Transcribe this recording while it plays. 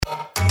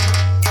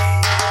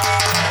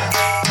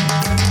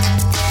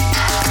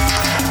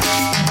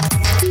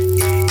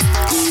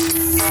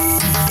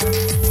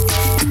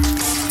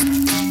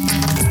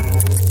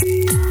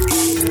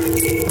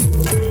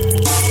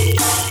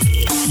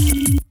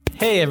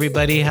Hey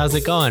everybody, how's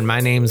it going? My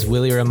name's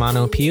Willie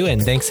Romano Pugh,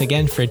 and thanks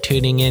again for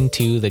tuning in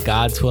to The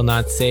Gods Will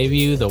Not Save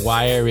You, The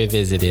Wire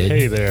Revisited.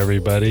 Hey there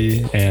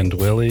everybody, and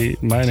Willie.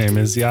 My name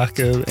is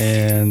Jakob,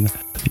 and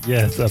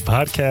yes, a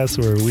podcast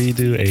where we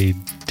do a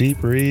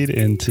deep read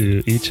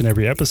into each and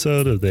every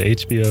episode of the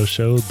HBO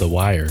show The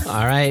Wire.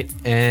 All right,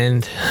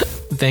 and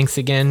thanks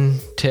again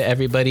to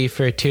everybody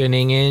for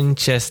tuning in.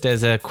 Just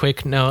as a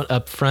quick note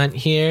up front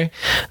here,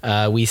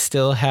 we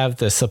still have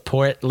the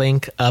support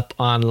link up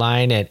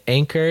online at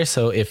Anchor,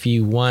 so if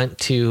you want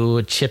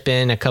to chip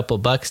in a couple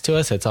bucks to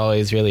us, it's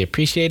always really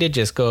appreciated.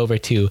 Just go over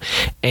to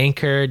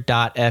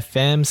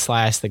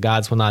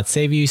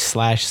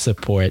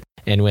anchor.fm/thegodswillnotsaveyou/support.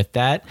 And with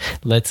that,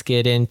 let's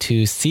get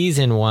into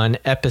Season 1,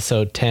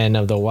 Episode 10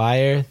 of The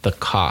Wire, The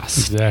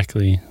Cost.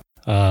 Exactly.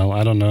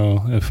 I don't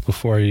know if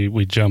before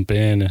we jump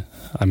in,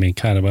 I mean,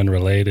 kind of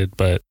unrelated,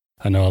 but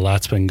I know a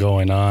lot's been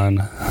going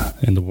on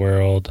in the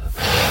world.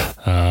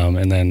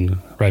 And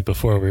then right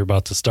before we were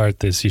about to start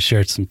this, you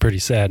shared some pretty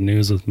sad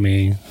news with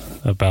me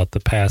about the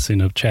passing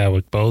of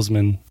Chadwick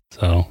Boseman.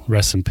 So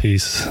rest in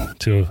peace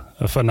to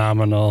a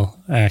phenomenal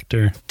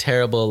actor.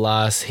 Terrible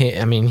loss.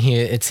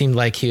 It seemed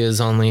like he was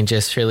only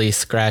just really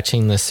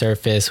scratching the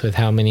surface with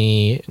how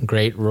many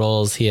great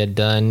roles he had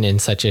done in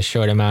such a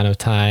short amount of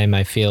time.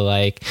 I feel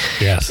like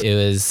it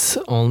was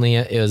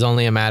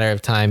only a matter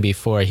of time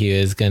before he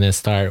was going to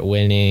start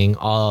winning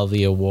all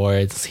the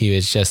awards. He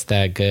was just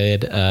that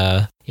good.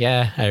 I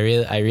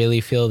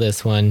really feel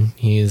this one.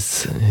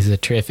 He's a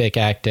terrific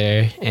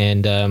actor,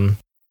 and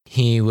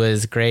he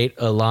was great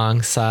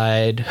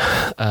alongside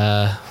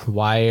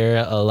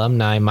Wire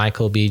alumni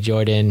Michael B.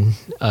 Jordan,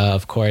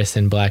 of course,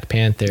 in Black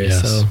Panther.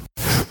 Yes. So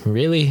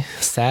really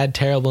sad,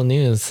 terrible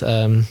news.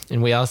 And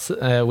we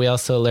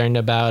also learned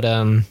about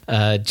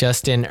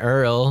Justin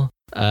Earl.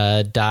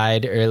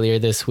 Died earlier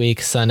this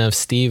week, son of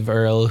Steve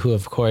Earle, who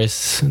of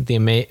course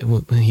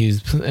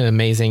he's an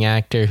amazing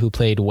actor who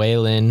played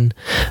Waylon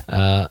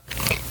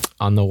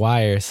on The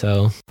Wire.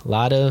 So a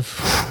lot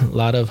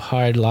of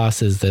hard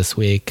losses this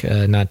week,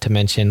 not to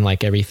mention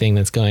like everything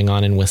that's going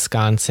on in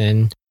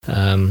Wisconsin.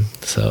 We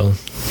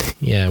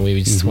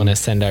just want to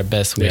send our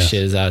best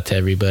wishes out to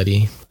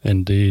everybody.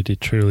 Indeed,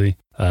 truly.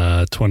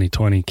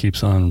 2020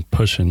 keeps on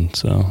pushing,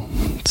 so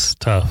it's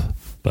tough.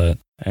 But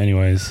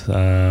anyways, we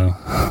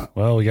got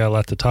a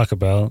lot to talk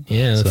about.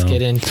 Yeah, let's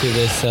get into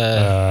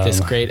this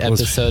great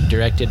episode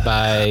directed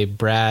by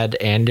Brad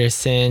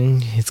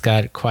Anderson. He's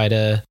got quite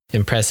a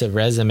impressive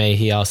resume.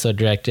 He also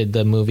directed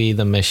the movie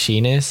The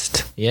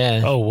Machinist.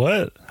 Yeah. Oh,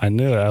 what? I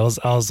knew it. I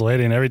was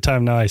waiting. Every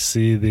time now I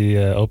see the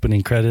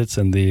opening credits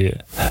and the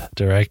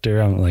director,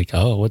 I'm like,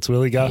 oh, what's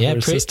Willie got for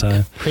us this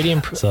time? Pretty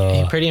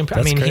impressive. I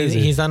mean,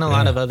 he's done a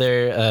lot of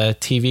other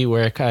TV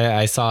work.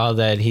 I saw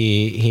that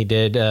he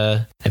did,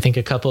 I think,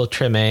 a couple of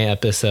Treme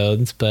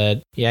episodes,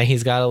 but yeah,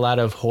 he's got a lot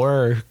of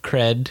horror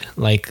cred,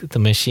 like The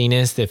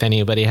Machinist. If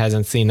anybody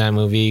hasn't seen that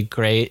movie,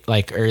 great,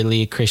 like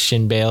early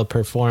Christian Bale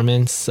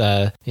performance.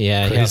 He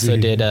also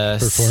did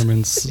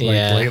performance,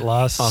 Late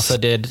Lost. Also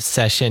did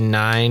Session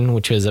 9,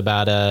 which was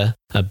about a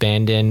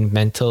abandoned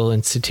mental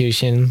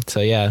institution. So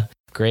yeah,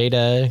 great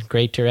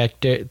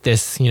director.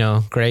 This,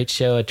 great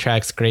show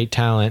attracts great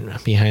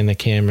talent behind the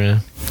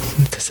camera,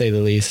 to say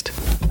the least.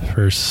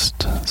 First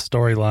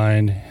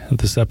storyline of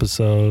this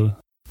episode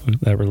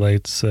that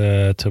relates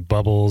to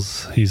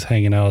Bubbles. He's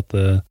hanging out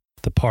at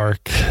the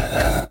park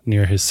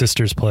near his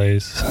sister's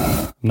place.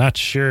 I'm not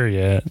sure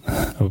yet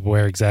of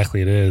where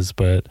exactly it is,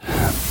 but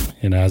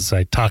as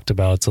I talked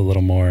about, it's a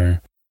little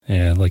more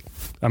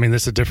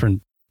there's a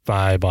different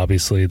vibe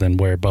obviously than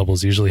where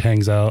Bubbles usually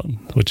hangs out,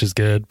 which is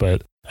good.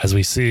 But as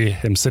we see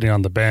him sitting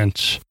on the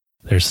bench,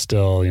 there's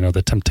still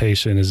the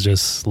temptation is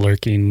just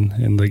lurking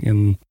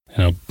in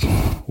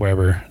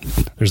wherever.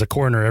 There's a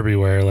corner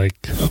everywhere,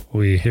 like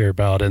we hear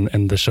about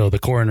in the show The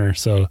Corner.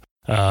 So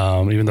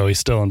even though he's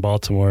still in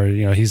Baltimore,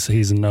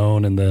 he's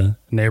known in the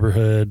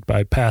neighborhood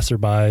by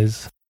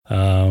passerbys.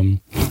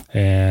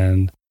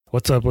 And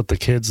what's up with the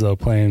kids though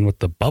playing with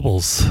the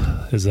bubbles?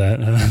 Is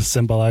that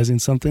symbolizing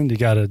something? You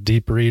got a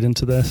deep read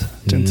into this?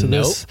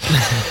 Nope.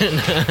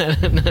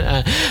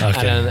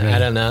 I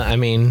don't know. I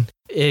mean,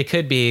 it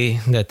could be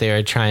that they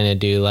were trying to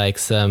do like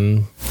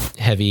some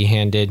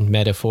heavy-handed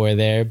metaphor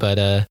there,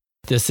 but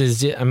this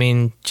is,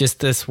 just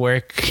this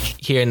work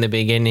here in the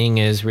beginning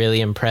is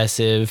really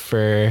impressive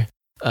for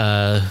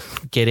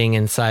getting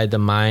inside the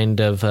mind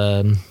of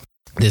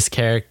this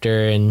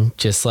character, and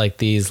just like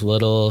these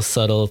little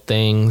subtle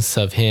things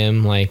of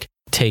him, like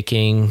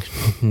taking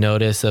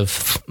notice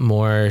of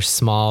more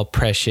small,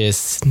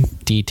 precious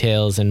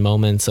details and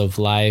moments of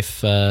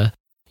life,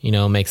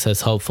 makes us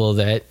hopeful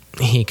that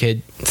he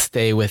could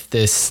stay with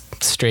this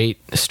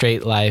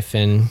straight life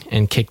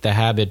and kick the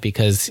habit,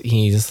 because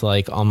he's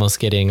like almost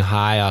getting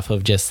high off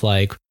of just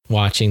like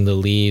watching the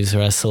leaves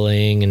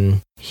rustling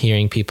and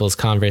hearing people's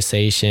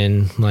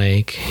conversation.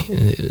 Like,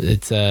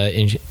 it's a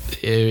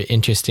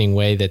interesting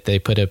way that they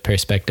put a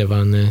perspective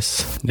on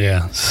this.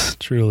 Yeah, it's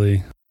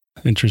truly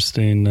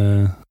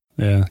interesting.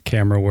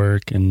 Camera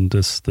work and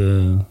just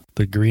the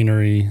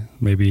greenery,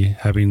 maybe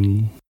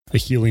having a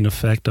healing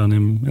effect on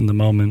him in the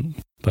moment.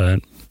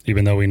 But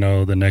even though we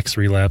know the next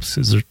relapse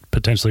is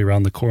potentially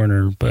around the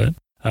corner, but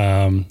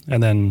and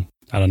then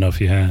I don't know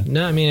if you had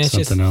it's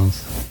something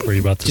else. Were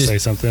you about to say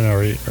something,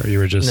 or you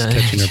were just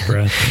catching your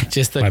breath?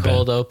 Just the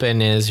cold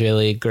open is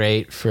really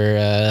great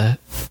for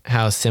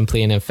how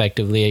simply and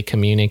effectively it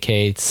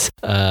communicates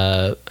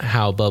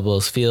how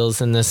Bubbles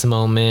feels in this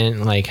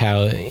moment, like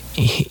how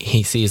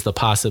he sees the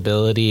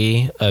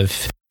possibility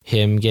of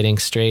him getting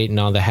straight and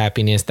all the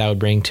happiness that would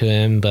bring to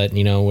him. But,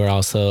 we're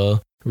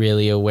also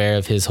really aware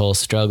of his whole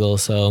struggle.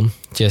 So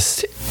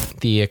just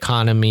the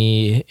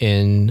economy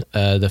in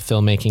the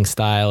filmmaking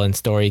style and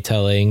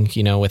storytelling,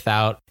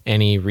 without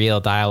any real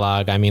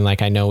dialogue. I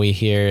know we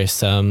hear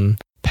some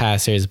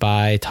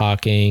passersby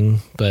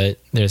talking, but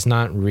there's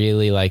not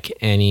really like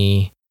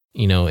any,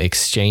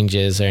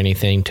 exchanges or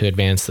anything to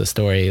advance the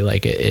story.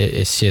 Like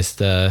it's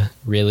just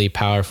really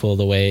powerful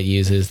the way it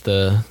uses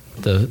the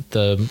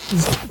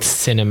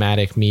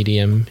cinematic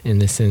medium in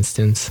this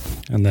instance.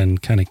 And then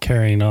kind of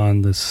carrying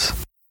on this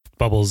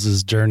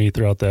Bubbles' journey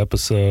throughout the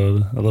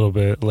episode, a little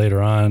bit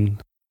later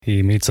on,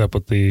 he meets up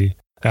with the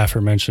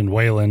aforementioned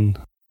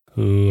Waylon,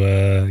 who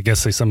I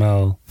guess they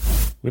somehow,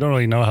 we don't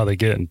really know how they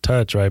get in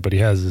touch, right? But he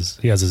has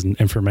his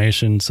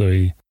information, so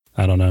he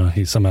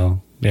somehow,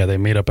 they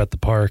meet up at the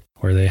park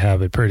where they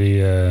have a pretty,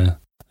 you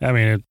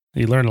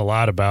learn a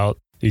lot about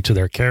each of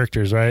their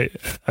characters, right?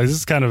 This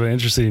is kind of an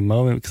interesting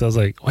moment because I was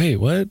like, wait,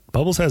 what?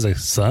 Bubbles has a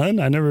son?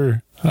 I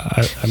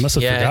must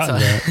have forgotten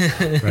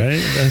that,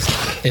 right?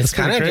 It's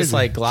kind of crazy. Just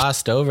like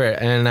glossed over,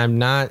 and I'm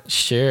not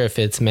sure if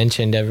it's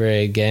mentioned ever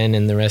again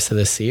in the rest of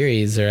the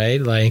series, right?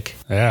 Like,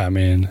 yeah,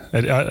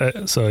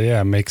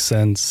 it makes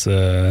sense.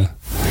 Why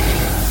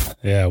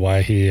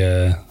he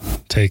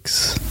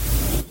takes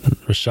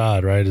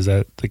Rashad, right? Is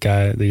that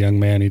the young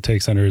man he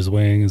takes under his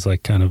wing is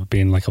like kind of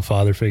being like a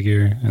father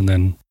figure, and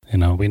then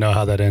we know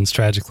how that ends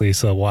tragically.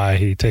 So why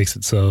he takes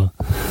it so.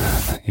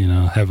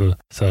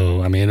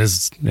 It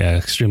is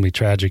extremely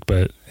tragic,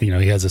 but he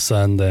has a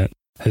son that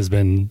he's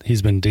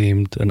been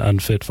deemed an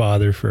unfit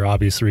father for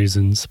obvious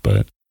reasons.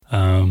 But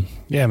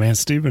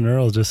Stephen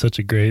Earle is just such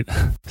a great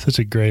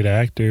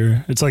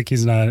actor. It's like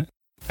he's not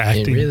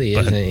acting. It really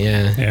isn't.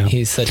 Yeah.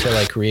 He's such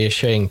a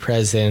reassuring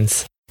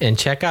presence. And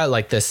check out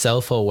the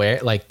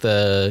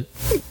the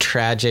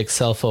tragic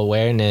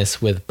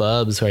self-awareness with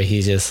Bubs, where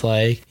he's just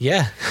like,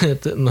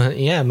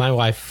 my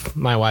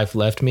wife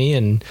left me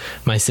and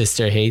my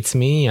sister hates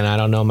me and I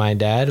don't know my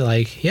dad.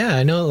 I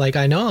know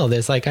all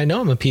this. I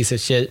know I'm a piece of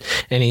shit.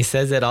 And he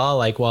says it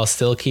all while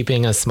still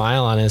keeping a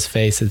smile on his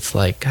face. It's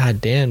like, God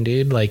damn,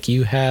 dude,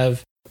 you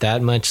have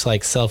that much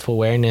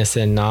self-awareness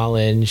and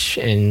knowledge,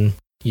 and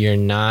you're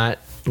not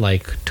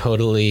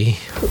totally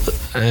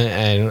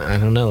I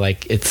don't know,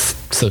 it's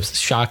so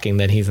shocking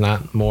that he's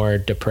not more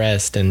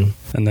depressed. And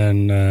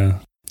then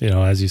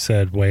as you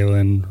said,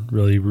 Waylon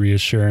really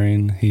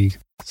reassuring.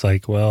 It's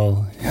like,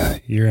 well,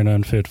 you're an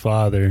unfit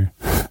father,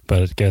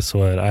 but guess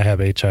what, I have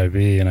HIV,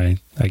 and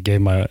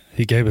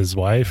he gave his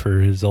wife or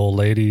his old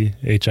lady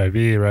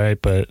HIV,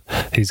 right? But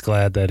he's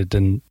glad that it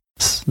didn't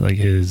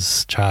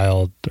his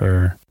child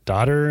or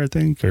daughter, I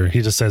think, or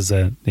he just says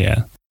that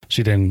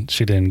she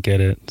didn't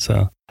get it.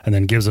 So, and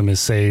then gives him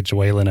his sage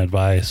Waylon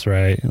advice,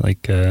 right?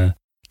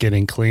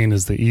 Getting clean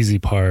is the easy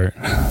part.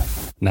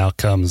 Now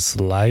comes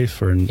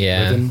life or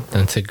living.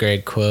 That's a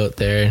great quote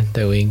there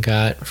that we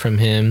got from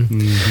him.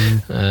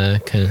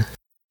 Mm-hmm.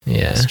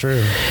 It's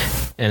true.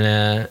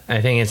 And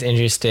I think it's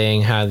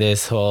interesting how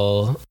this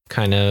whole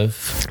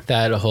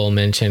that whole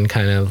mention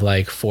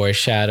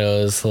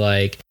foreshadows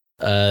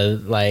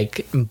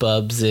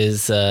Bubs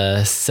is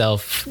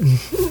self,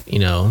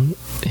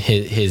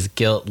 his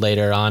guilt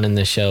later on in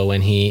the show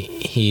when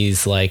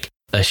he's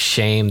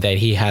ashamed that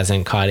he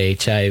hasn't caught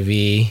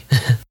HIV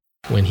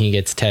when he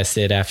gets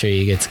tested after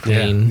he gets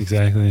clean. Yeah,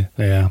 exactly.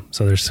 Yeah.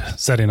 So they're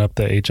setting up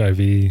the HIV.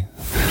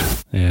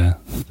 Yeah.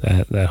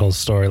 That whole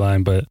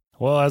storyline. But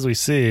as we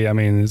see,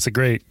 it's a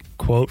great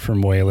quote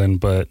from Waylon,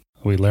 but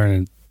we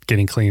learn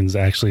getting clean is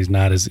actually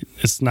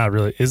it's not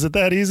really, is it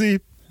that easy?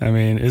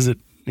 Is it?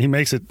 He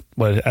makes it,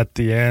 at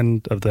the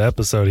end of the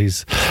episode,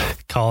 he's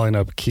calling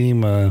up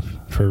Kima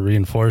for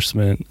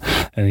reinforcement,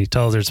 and he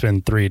tells her it's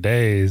been 3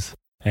 days.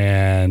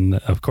 And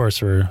of course,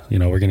 we're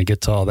going to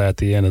get to all that at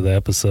the end of the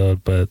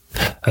episode, but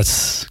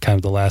that's kind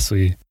of the last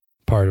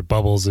part of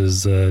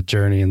Bubbles'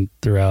 journey and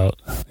throughout,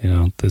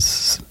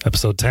 this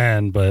episode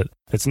 10. But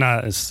it's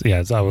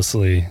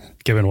obviously,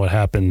 given what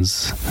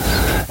happens,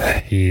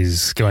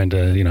 he's going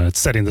to, it's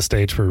setting the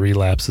stage for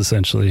relapse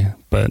essentially,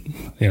 but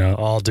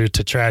all due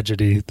to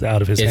tragedy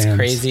out of his hands. It's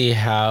crazy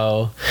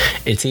how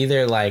it's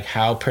either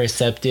how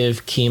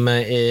perceptive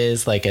Kima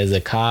is as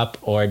a cop,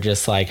 or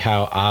just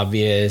how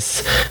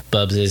obvious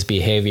Bubs'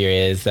 behavior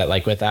is, that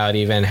without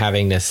even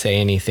having to say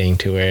anything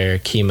to her,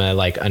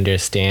 Kima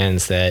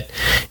understands that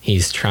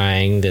he's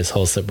trying this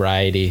whole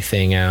sobriety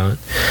thing out.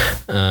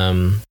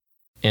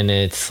 And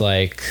it's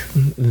like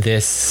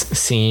this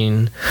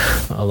scene,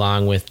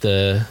 along with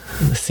the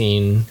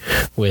scene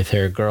with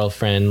her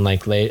girlfriend,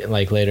 like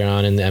later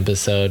on in the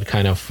episode,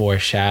 kind of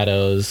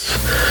foreshadows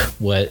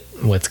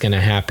what's going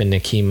to happen to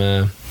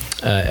Kima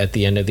at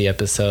the end of the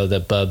episode.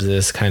 That Bubs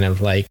is kind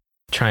of like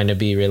trying to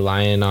be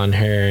reliant on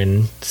her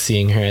and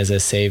seeing her as a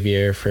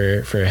savior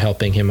for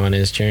helping him on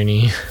his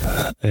journey.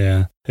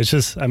 Yeah. It's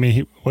just, I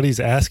mean, what he's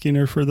asking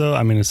her for, though,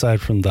 I mean,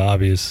 aside from the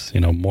obvious,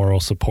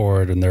 moral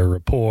support and their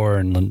rapport,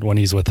 and when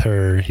he's with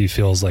her, he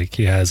feels like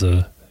he has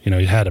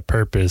he had a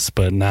purpose,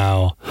 but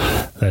now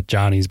that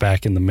Johnny's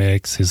back in the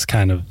mix, his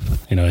kind of,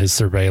 his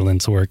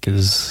surveillance work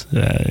is,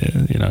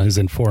 his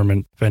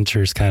informant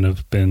ventures kind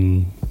of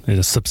been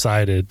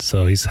subsided.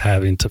 So he's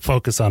having to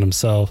focus on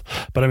himself.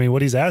 But I mean,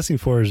 what he's asking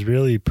for is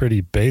really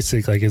pretty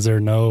basic. Like, is there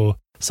no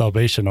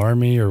Salvation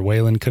Army, or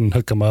Waylon couldn't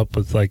hook him up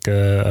with like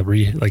a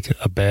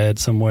bed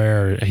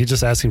somewhere? Or he's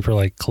just asking for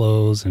like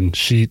clothes and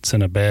sheets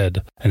and a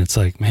bed. And it's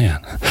like,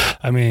 man,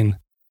 I mean,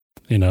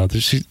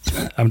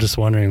 I'm just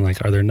wondering,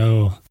 like, are there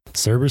no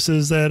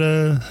services that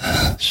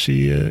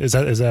is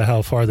that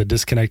how far the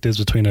disconnect is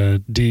between a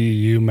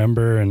DEU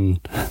member and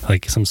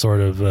like some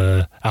sort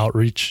of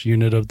outreach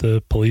unit of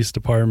the police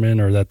department,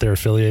 or that they're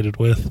affiliated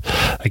with?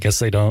 I guess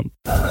they don't.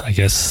 I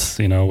guess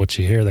what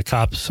you hear, the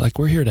cops like,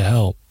 we're here to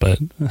help, but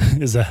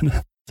is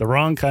that the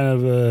wrong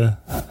kind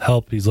of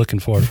help he's looking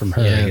for from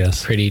her? Yeah, I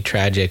guess pretty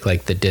tragic,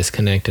 like the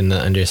disconnect and the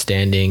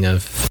understanding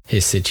of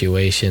his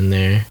situation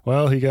there.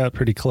 Well, he got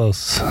pretty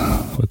close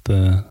with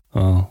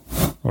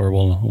or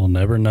we'll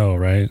never know,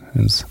 right?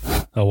 As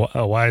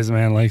a wise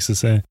man likes to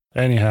say.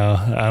 Anyhow,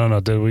 I don't know.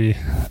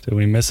 Did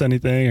we miss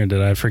anything, or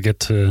did I forget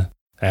to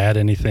add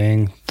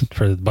anything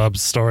for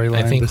Bub's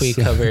storyline? I think we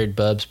covered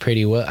Bubs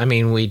pretty well. I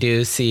mean, we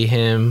do see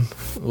him,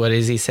 what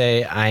does he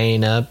say,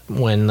 eyeing up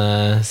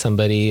when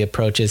somebody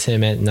approaches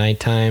him at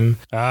nighttime.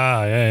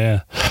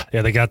 Yeah,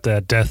 they got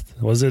that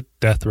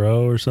death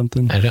row or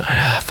something? I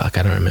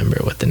don't remember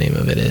what the name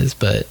of it is,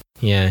 but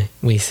yeah,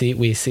 we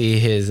see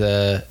his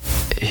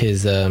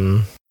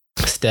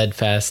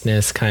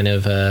steadfastness kind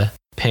of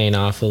paying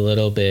off a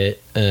little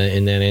bit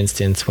in that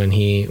instance when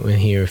he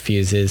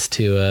refuses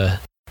to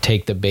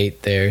take the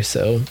bait there.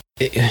 So,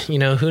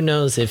 who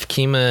knows if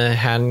Kima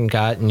hadn't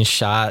gotten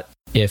shot,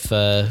 if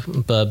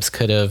Bubs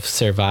could have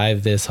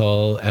survived this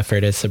whole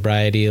effort at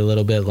sobriety a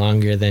little bit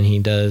longer than he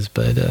does.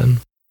 But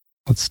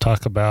let's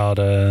talk about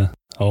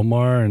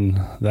Omar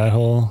and that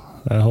whole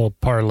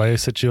parlay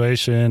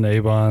situation.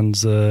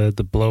 Avon's the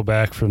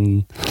blowback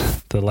from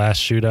the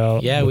last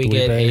shootout. Yeah, we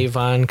get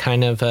Avon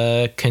kind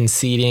of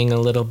conceding a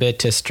little bit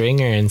to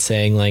Stringer and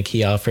saying like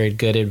he offered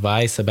good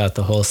advice about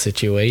the whole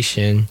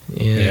situation.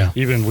 Yeah.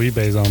 Even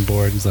Weebay's on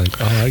board. He's like,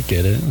 oh, I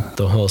get it.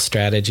 The whole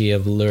strategy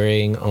of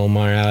luring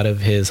Omar out of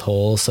his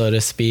hole, so to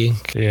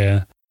speak.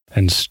 Yeah.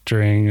 And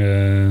String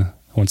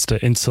wants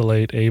to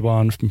insulate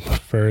Avon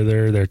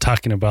further. They're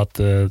talking about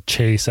the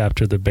chase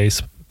after the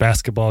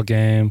basketball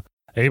game.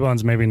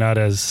 Avon's maybe not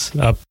as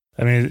up.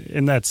 I mean,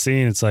 in that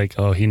scene, it's like,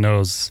 oh, he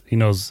knows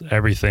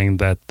everything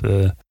that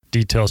the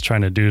detail's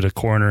trying to do to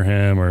corner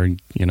him or,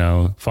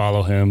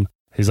 follow him.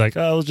 He's like,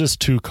 oh, it was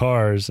just 2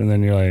 cars. And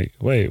then you're like,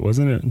 wait,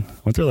 weren't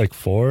there like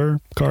 4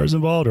 cars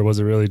involved, or was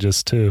it really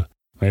just 2?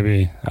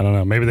 Maybe, I don't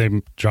know. Maybe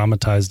they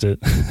dramatized it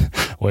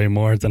way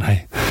more than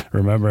I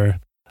remember.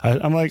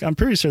 I'm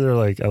pretty sure there are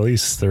like at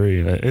least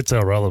 3. It's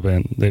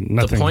irrelevant. Nothing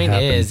the point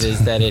happened.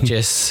 is that it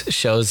just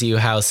shows you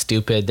how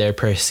stupid their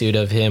pursuit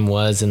of him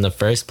was in the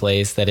first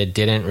place, that it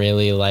didn't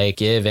really like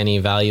give any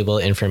valuable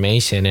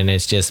information, and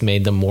it's just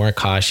made them more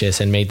cautious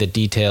and made the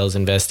details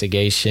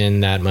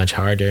investigation that much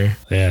harder.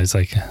 Yeah, it's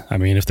like, I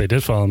mean, if they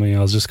did follow me, I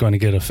was just going to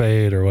get a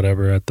fade or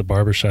whatever at the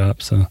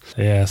barbershop. So,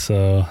 yeah,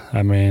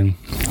 I mean,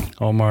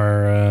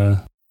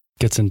 Omar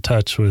gets in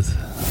touch with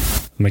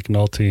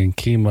McNulty and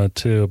Kima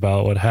too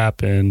about what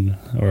happened,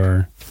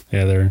 or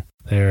they're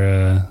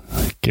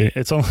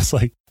it's almost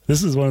like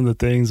this is one of the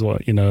things,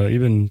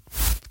 even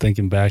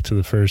thinking back to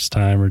the first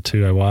time or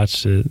two I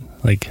watched it,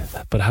 like,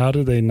 but how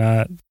do they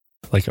not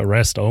like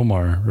arrest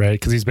Omar, right?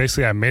 Because he's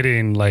basically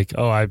admitting like,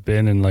 oh, I've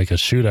been in like a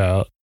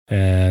shootout,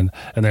 and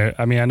they're,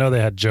 I mean, I know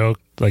they had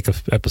joked like an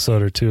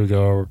episode or 2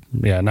 ago, or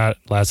not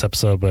last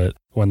episode, but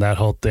when that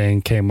whole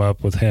thing came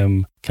up with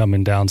him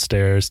coming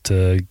downstairs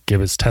to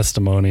give his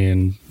testimony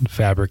and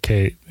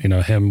fabricate,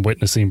 him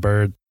witnessing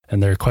Bird,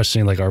 and they're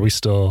questioning like, are we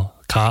still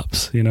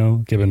cops,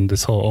 given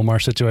this whole Omar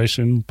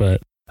situation?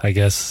 But I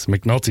guess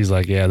McNulty's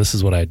like, yeah, this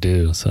is what I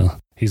do. So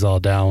he's all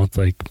down with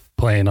like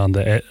playing on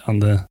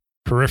the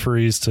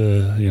peripheries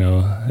to,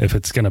 if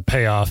it's going to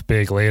pay off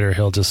big later,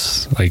 he'll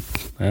just like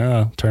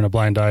turn a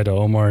blind eye to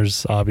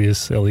Omar's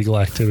obvious illegal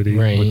activity,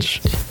 right?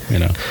 Which,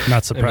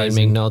 not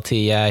surprising. I mean,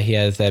 McNulty, he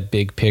has that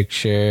big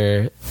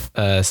picture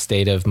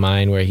state of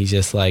mind where he's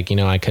just like,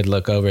 I could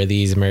look over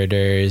these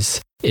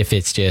murders if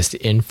it's just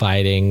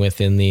infighting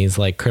within these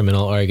like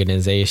criminal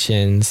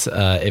organizations,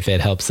 if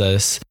it helps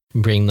us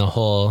bring the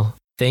whole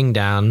thing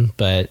down.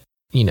 But,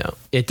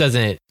 it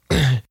doesn't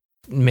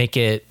make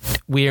it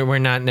we're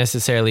not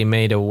necessarily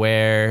made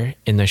aware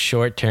in the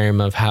short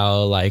term of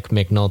how like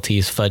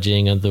McNulty's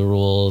fudging of the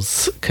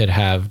rules could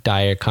have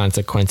dire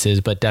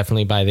consequences, but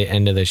definitely by the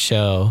end of the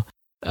show,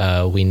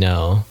 we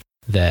know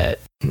that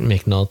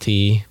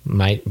McNulty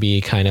might be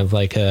kind of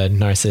like a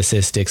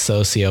narcissistic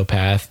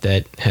sociopath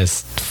that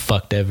has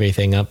fucked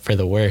everything up for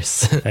the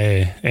worse.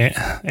 Hey,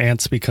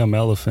 ants become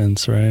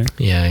elephants, right?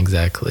 Yeah,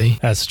 exactly.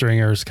 As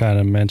Stringer's kind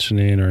of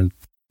mentioning, or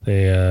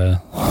they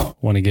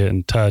want to get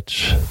in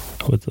touch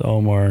with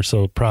Omar,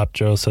 so Prop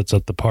Joe sets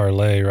up the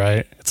parlay,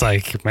 right? It's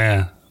like,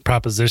 man,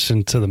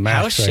 proposition to the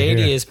max. How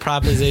shady right is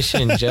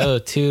Proposition Joe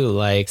too?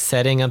 Like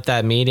setting up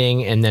that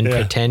meeting and then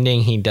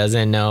pretending he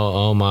doesn't know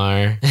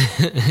Omar,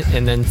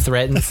 and then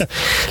threatens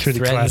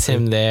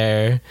him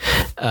there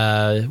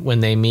when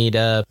they meet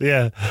up.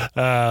 Yeah.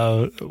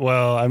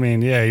 Well, I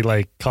mean, yeah, he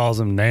like calls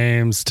him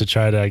names to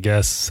try to, I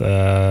guess,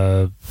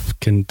 up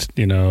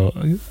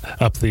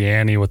the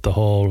ante with the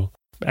whole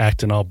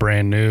acting all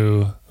brand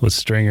new with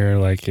Stringer.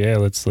 Like, yeah,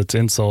 let's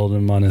insult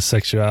him on his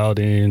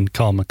sexuality and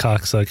call him a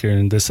cocksucker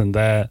and this and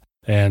that,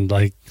 and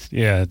like,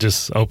 yeah,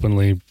 just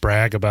openly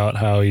brag about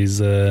how he's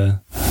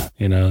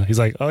he's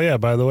like, oh yeah,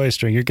 by the way,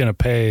 String, you're gonna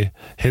pay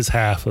his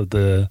half of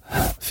the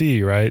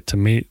fee, right,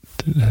 to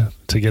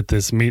get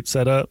this meet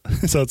set up.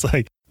 So it's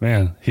like,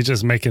 man, he's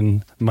just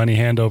making money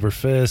hand over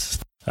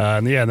fist.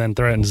 And then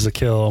threatens to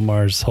kill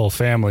Omar's whole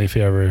family if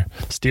he ever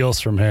steals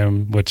from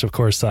him, which of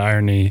course the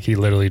irony, he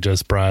literally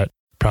just brought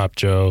Prop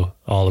Joe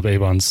all of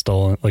Avon's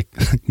stolen, like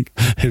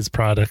his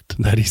product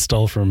that he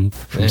stole from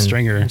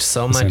Stringer.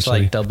 So much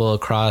like double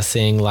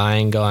crossing,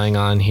 lying going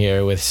on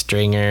here with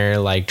Stringer,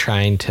 like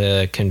trying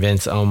to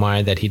convince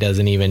Omar that he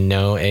doesn't even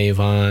know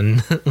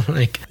Avon.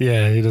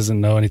 He doesn't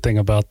know anything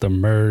about the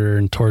murder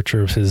and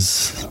torture of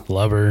his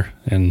lover.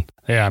 And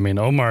yeah, I mean,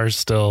 Omar's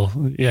still,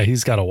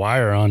 he's got a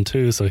wire on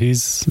too, so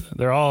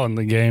they're all in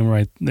the game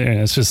right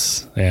there. It's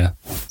just,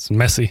 it's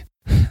messy.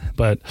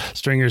 But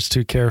Stringer's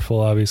too careful,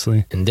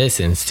 obviously. In this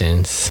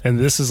instance. And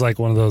this is like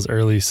one of those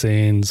early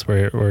scenes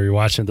where you're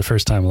watching it the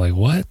first time, like,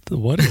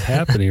 what is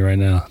happening right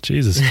now?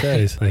 Jesus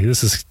Christ. Like,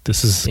 this is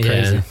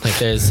crazy. Yeah, like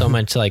there's so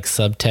much like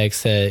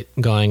subtext that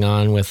going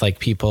on with like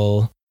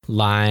people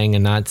lying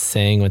and not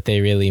saying what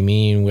they really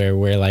mean, where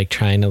we're like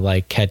trying to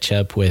like catch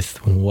up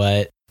with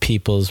what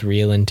people's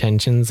real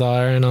intentions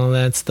are and all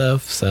that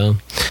stuff. So,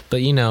 but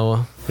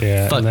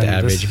fuck the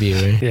average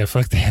viewer. Yeah,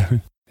 fuck the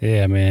average.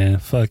 Yeah, man.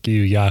 Fuck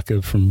you,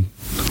 Jakob from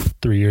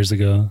 3 years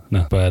ago.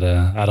 No, but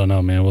I don't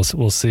know, man.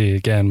 We'll see.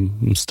 Again,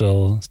 I'm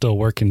still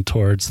working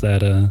towards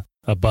that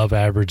above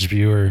average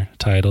viewer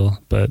title.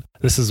 But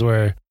this is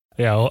where,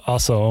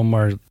 also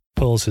Omar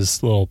pulls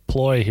his little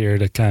ploy here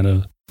to kind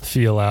of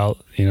feel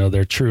out,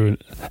 their true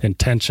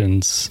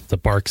intentions, the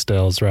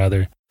Barksdales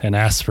rather, and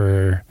ask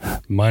for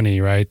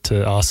money, right?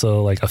 To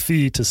also like a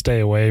fee to stay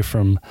away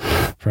from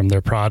their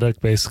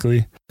product,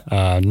 basically,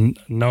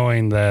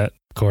 knowing that.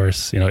 Of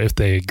course, if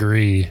they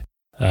agree,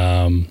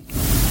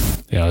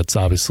 it's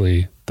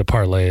obviously the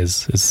parlay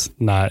is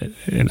not,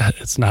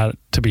 it's not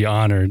to be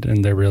honored,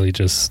 and they're really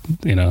just,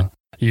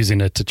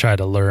 using it to try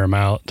to lure him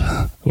out,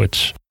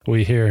 which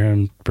we hear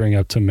him bring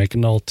up to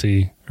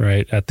McNulty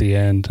right at the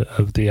end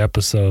of the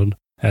episode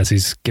as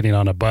he's getting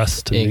on a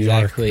bus to New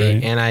York.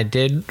 Right?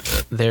 And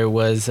there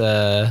was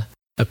a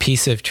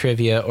piece of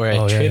trivia or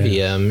a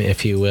trivium,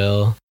 if you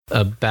will,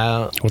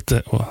 about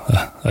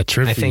a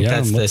trivia. I think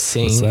that's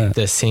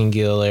the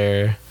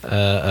singular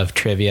of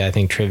trivia. I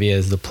think trivia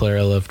is the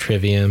plural of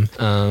trivium.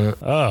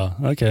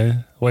 Okay.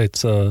 Wait,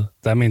 so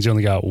that means you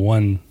only got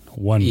one.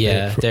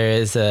 Yeah, there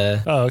is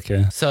a. Oh,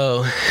 okay.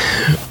 So,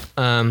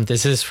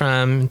 this is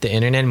from the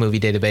Internet Movie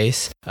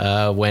Database.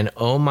 When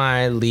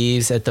Omar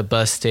leaves at the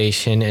bus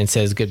station and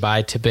says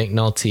goodbye to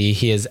McNulty,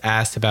 he is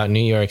asked about New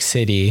York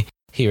City.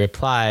 He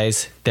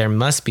replies, "There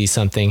must be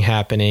something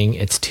happening.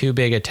 It's too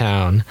big a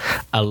town."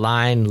 A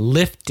line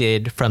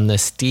lifted from the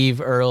Steve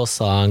Earle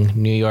song,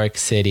 New York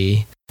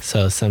City.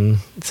 So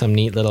some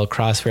neat little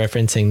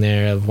cross-referencing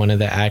there of one of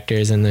the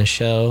actors in the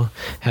show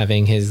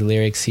having his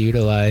lyrics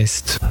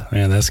utilized.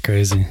 Man, that's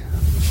crazy.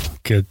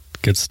 Good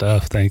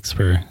stuff. Thanks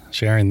for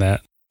sharing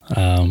that.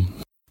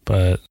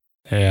 But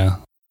yeah.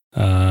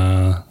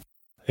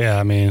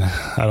 I mean,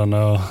 I don't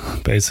know.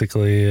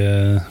 Basically,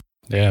 I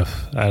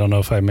don't know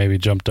if I maybe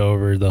jumped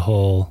over the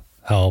whole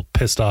how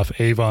pissed off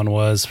Avon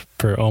was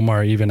for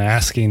Omar even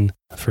asking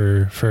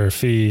for a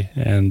fee,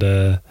 and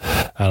I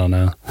don't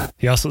know.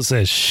 He also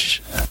says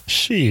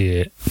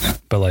shit,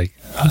 but like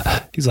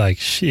he's like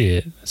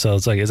shit. So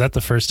it's like, is that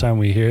the first time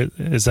we hear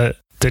it?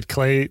 Did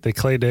Clay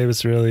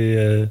Davis really,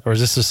 or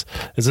is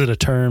it a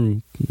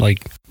term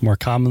like more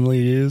commonly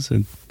used?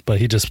 But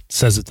he just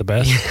says it the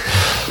best.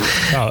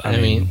 I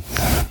mean,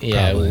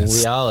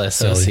 we all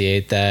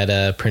associate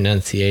that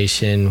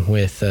pronunciation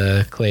with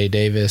Clay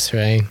Davis,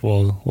 right?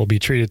 We'll be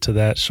treated to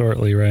that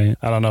shortly, right?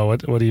 I don't know.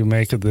 What do you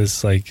make of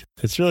this? Like,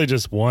 it's really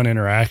just one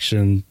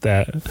interaction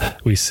that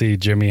we see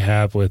Jimmy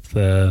have with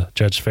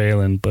Judge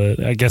Phelan,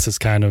 but I guess it's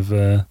kind of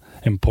an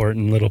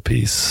important little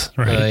piece,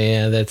 right? Oh,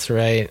 yeah, that's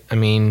right. I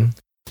mean,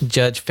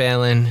 Judge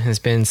Phelan has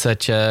been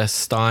such a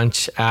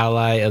staunch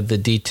ally of the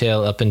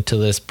detail up until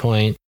this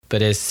point.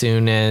 But as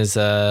soon as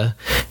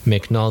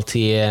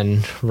McNulty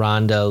and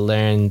Rhonda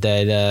learned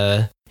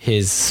that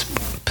his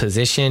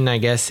position, I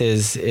guess,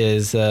 is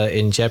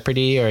in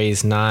jeopardy, or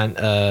he's not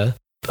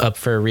up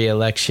for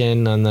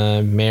re-election on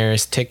the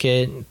mayor's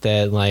ticket,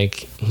 that like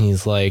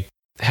he's like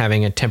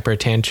having a temper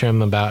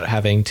tantrum about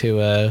having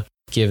to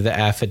give the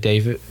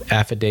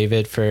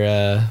affidavit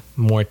for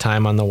more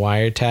time on the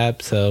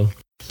wiretap. So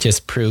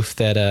just proof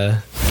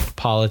that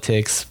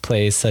politics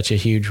plays such a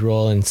huge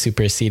role in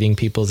superseding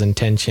people's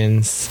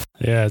intentions.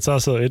 Yeah, it's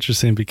also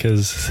interesting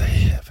because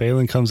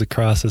Phelan comes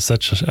across as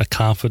such a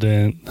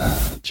confident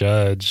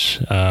judge,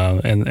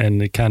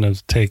 and it kind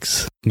of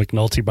takes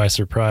McNulty by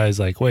surprise.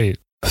 Like, wait,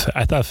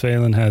 I thought they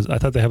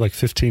have like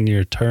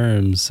 15-year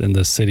terms in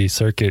the city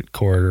circuit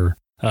court,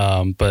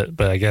 but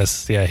I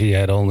guess he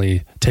had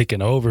only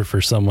taken over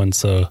for someone,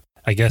 so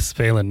I guess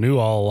Phelan knew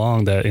all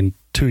along that in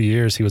 2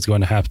 years he was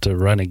going to have to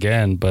run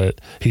again, but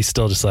he's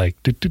still just like,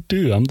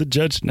 I'm the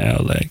judge now.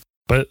 Like,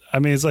 but I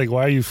mean, it's like,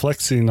 why are you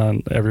flexing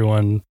on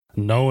everyone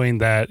knowing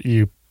that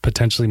you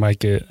potentially might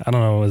get, I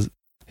don't know,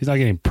 he's not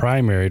getting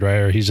primaried,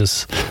 right? Or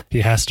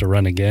he has to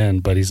run again,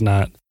 but he's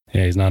not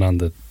on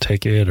the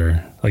ticket,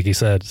 or like you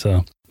said.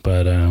 So,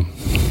 but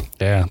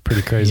yeah,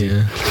 pretty crazy.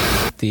 Yeah.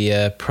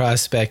 The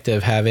prospect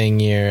of having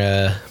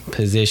your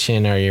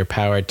position or your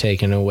power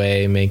taken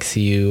away makes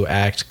you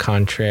act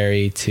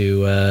contrary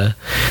to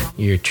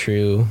your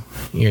true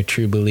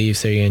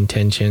beliefs or your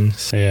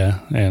intentions.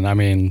 Yeah, and I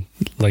mean,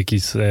 like you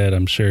said,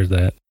 I'm sure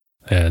that,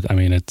 I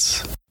mean,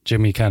 it's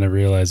Jimmy kind of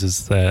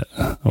realizes that,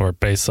 or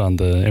based on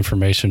the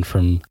information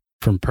from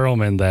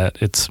Perlman,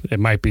 that it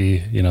might be,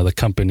 the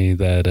company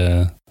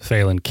that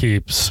Phelan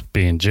keeps,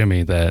 being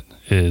Jimmy, that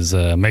is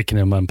making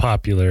him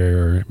unpopular,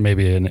 or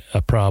maybe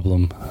a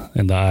problem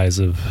in the eyes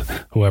of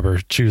whoever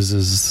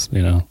chooses,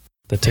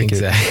 the ticket.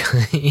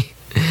 Exactly.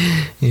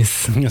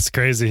 It's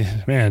crazy,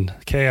 man.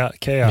 Chaos.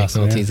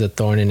 McNulty's a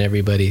thorn in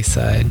everybody's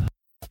side.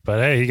 But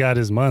hey, he got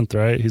his month,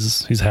 right?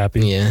 He's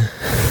happy. Yeah.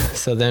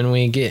 So then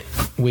we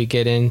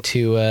get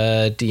into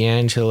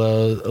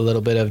D'Angelo, a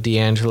little bit of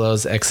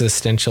D'Angelo's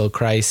existential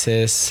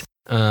crisis.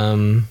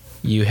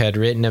 You had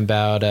written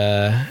about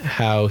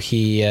how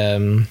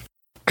him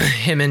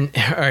and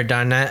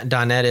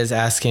Donette is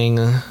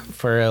asking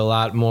for a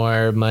lot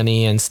more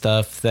money and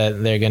stuff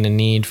that they're gonna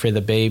need for the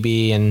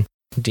baby, and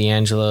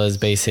D'Angelo is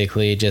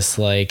basically just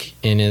like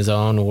in his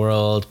own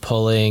world,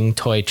 pulling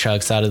toy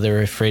trucks out of the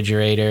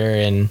refrigerator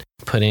and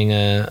putting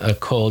a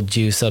cold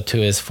juice up to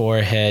his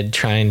forehead,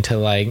 trying to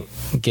like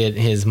get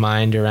his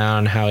mind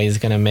around how he's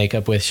gonna make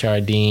up with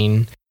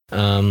Chardine.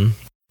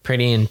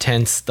 Pretty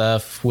intense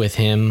stuff with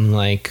him,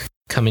 like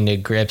coming to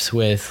grips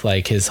with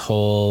like his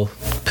whole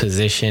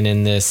position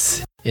in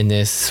this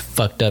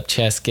fucked up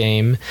chess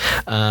game.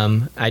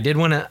 I did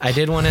want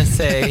to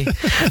say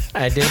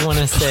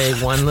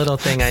one little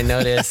thing I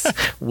noticed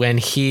when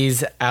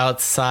he's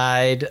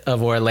outside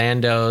of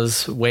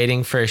Orlando's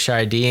waiting for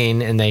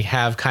Chardine and they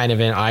have kind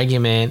of an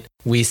argument.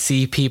 We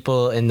see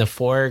people in the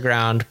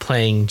foreground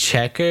playing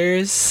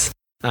checkers.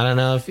 I don't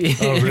know if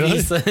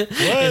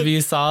if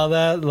you saw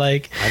that,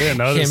 like I didn't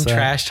notice him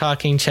trash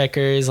talking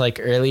checkers like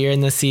earlier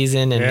in the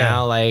season, and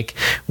now like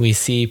we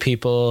see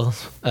people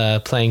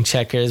playing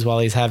checkers while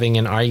he's having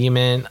an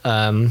argument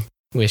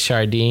with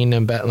Chardine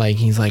about, like,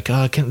 he's like,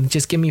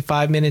 just give me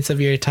 5 minutes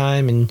of your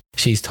time, and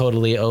she's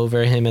totally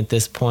over him at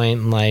this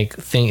point. Like,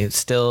 it's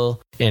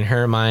still in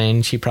her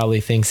mind, she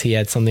probably thinks he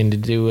had something to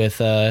do with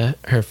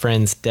her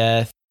friend's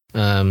death.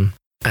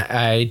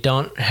 I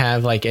don't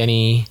have like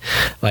any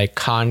like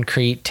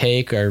concrete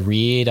take or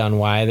read on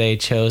why they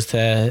chose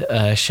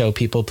to show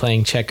people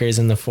playing checkers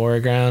in the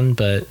foreground,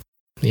 but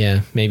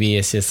yeah, maybe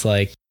it's just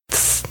like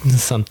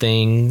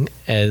something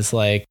as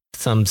like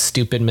some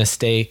stupid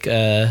mistake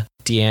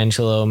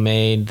D'Angelo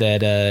made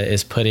that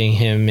is putting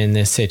him in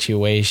this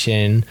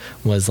situation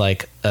was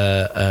like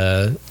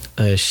a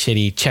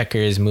shitty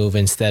checkers move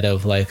instead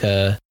of like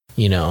a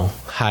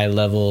high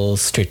level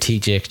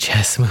strategic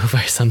chess move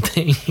or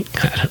something.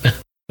 I don't know.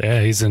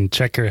 Yeah, he's in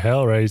checker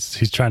hell, right?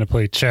 He's trying to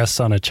play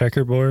chess on a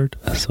checkerboard,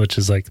 which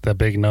is like the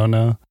big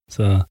no-no.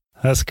 So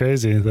that's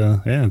crazy,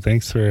 though. Yeah,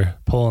 thanks for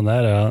pulling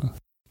that out.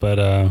 But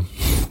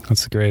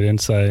that's a great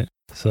insight.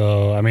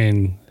 So, I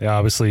mean,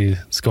 obviously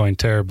it's going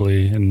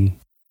terribly in,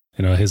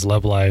 his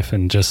love life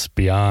and just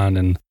beyond.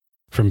 And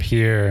from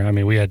here, I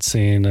mean, we had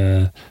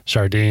seen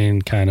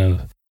Chardine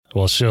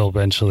she'll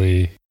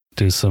eventually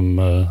do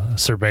some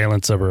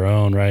surveillance of her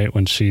own, right?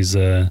 When she's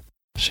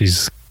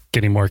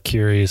getting more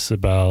curious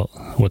about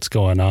what's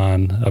going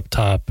on up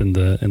top in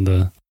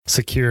the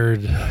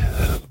secured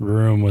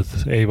room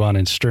with Avon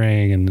and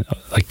String, and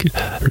like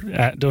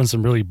doing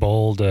some really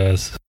bold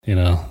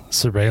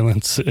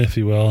surveillance, if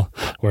you will,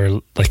 where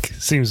like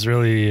seems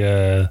really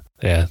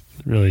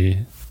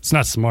really, it's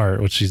not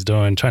smart what she's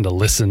doing, trying to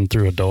listen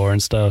through a door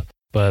and stuff.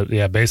 But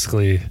yeah,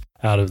 basically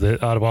out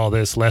of all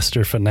this,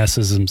 Lester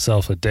finesses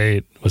himself a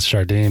date with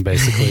Chardine,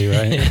 basically,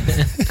 right?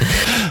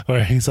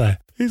 Where he's like,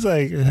 he's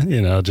like,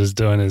 just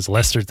doing his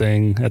Lester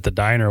thing at the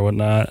diner or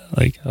whatnot.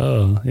 Like,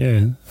 oh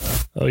yeah,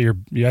 oh you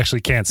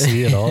actually can't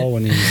see at all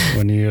when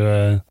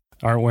you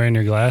aren't wearing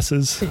your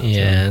glasses.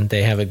 Yeah, so.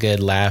 They have a good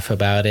laugh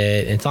about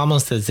it. It's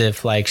almost as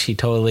if like she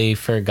totally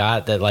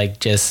forgot that like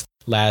just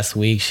last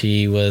week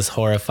she was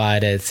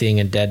horrified at seeing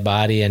a dead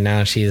body, and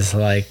now she's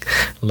like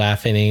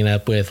laughing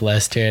up with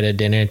Lester at a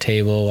dinner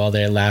table while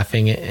they're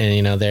laughing,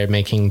 and they're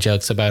making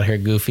jokes about her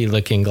goofy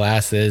looking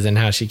glasses and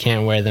how she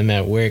can't wear them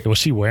at work. Was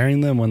she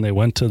wearing them when they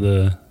went to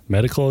the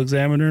medical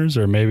examiners?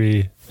 Or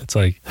maybe it's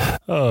like,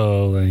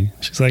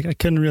 she's like, I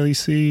couldn't really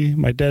see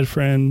my dead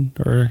friend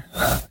or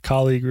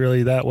colleague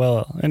really that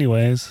well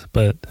anyways,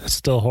 but it's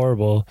still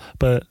horrible.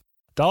 But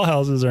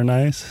dollhouses are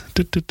nice.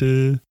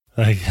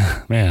 Like,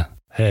 man.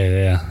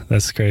 Hey, yeah,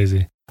 that's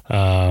crazy.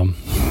 I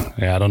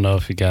don't know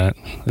if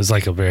it's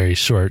like a very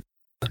short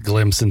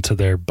glimpse into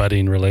their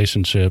budding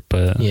relationship,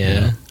 but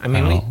yeah, I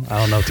mean, I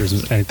don't know if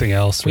there's anything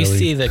else. We really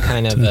see the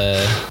kind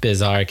of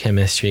bizarre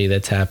chemistry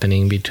that's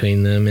happening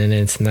between them, and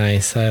it's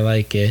nice. I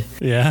like it.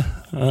 Yeah.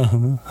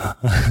 All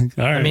right.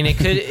 I mean,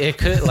 it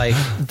could like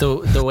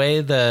the way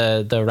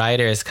the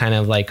writers kind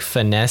of like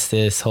finesse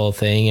this whole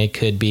thing. It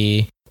could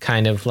be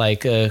kind of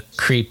like a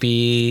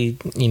creepy,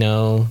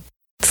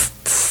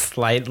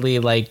 slightly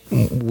like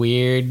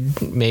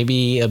weird,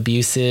 maybe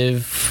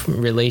abusive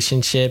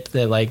relationship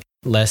that like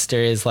Lester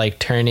is like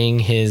turning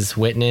his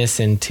witness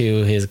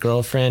into his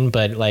girlfriend,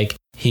 but like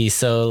he's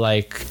so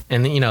like,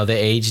 and the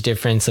age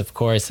difference of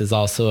course is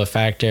also a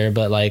factor,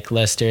 but like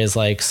Lester is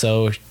like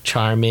so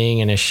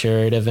charming and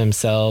assured of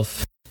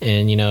himself,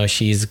 and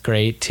she's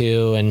great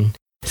too, and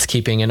is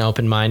keeping an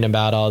open mind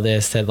about all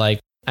this, that like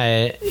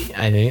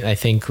I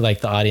think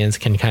like the audience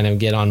can kind of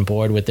get on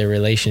board with their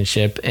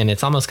relationship, and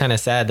it's almost kind of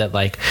sad that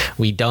like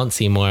we don't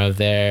see more of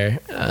their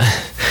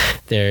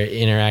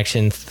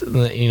interactions.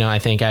 I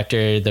think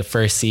after the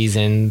first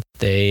season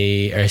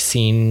they are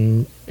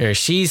seen, or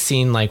she's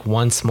seen like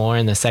once more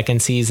in the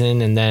second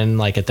season, and then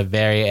like at the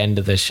very end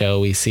of the show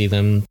we see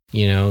them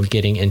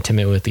getting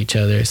intimate with each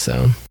other.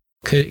 So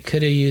could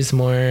have used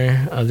more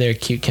of their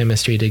cute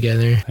chemistry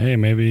together. Hey,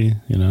 maybe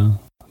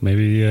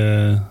maybe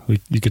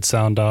you could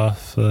sound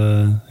off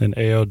in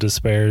A.O.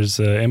 Despair's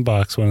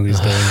inbox one of these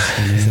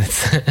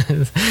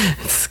days.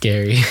 It's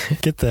scary.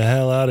 Get the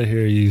hell out of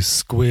here, you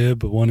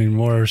squib, wanting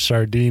more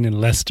Sardine and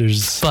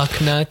Lester's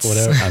buck nuts.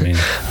 Whatever. I mean,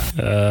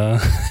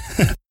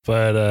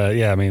 but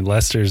yeah, I mean,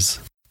 Lester's,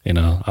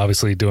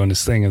 obviously doing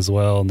his thing as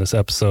well in this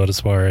episode as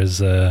far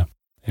as,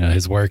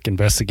 his work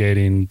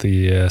investigating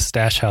the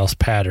stash house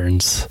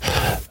patterns,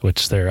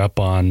 which they're up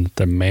on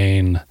the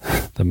main,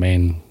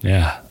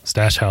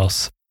 stash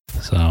house.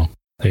 So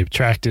they've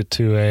tracked it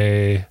to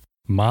a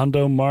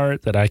Mondo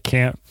Mart that I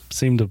can't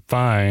seem to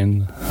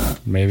find.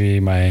 Maybe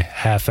my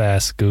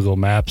half-assed Google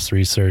Maps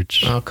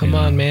research. Oh, come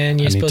on, man!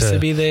 You're supposed to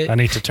be the. I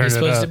need to turn it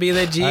up. You're supposed to be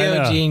the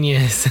geo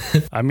genius.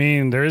 I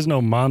mean, there is no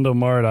Mondo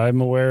Mart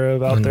I'm aware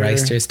of out there. On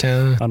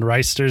Reisterstown. On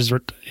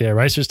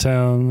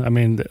Reisterstown. I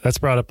mean, that's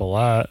brought up a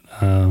lot.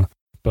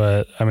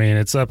 But I mean,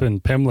 it's up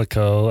in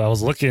Pimlico. I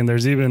was looking.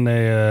 There's even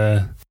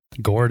a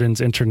Gordon's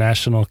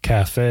International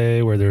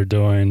Cafe where they're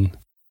doing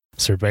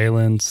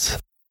surveillance.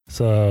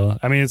 So,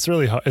 I mean, it's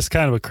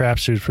kind of a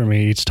crapshoot for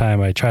me each time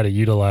I try to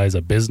utilize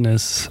a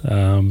business,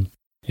 that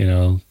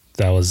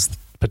was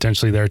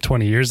potentially there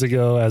 20 years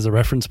ago as a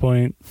reference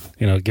point,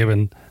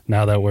 given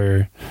now that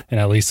we're in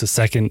at least a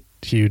second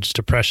huge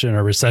depression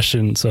or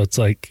recession. So it's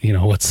like,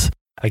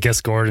 I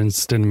guess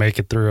Gordon's didn't make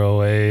it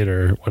through 08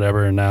 or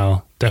whatever, and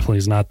now definitely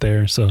is not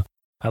there. So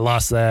I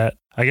lost that.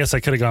 I guess I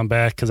could have gone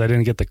back because I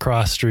didn't get the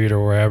cross street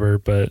or wherever.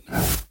 But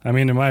I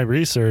mean, in my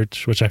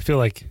research, which I feel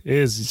like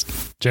is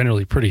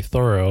generally pretty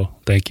thorough,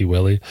 thank you,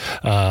 Willie,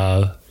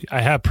 I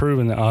have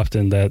proven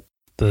often that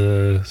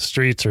the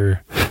streets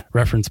or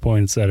reference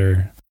points that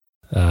are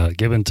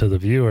given to the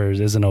viewers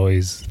isn't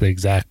always the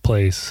exact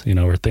place,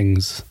 where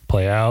things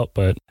play out.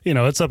 But,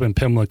 it's up in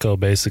Pimlico,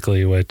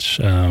 basically,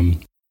 which,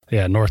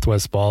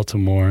 Northwest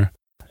Baltimore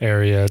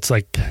area. It's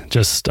like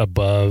just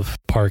above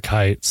Park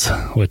Heights,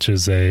 which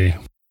is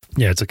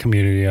it's a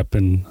community up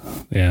in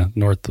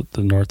the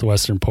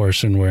northwestern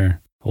portion where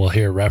we'll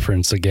hear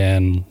reference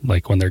again,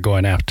 like when they're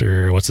going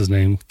after, what's his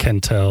name,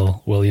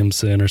 Kentel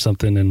Williamson or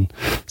something in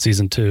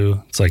season 2.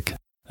 It's like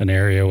an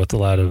area with a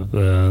lot of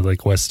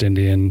like West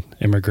Indian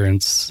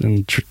immigrants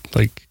and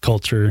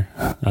culture.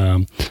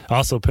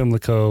 Also,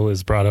 Pimlico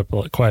is brought up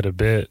quite a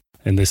bit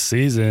in this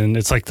season.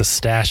 It's like the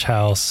stash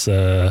house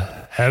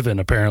heaven,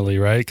 apparently,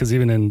 right? Because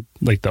even in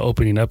like the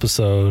opening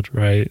episode,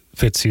 right,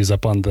 Fitzhugh's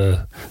up on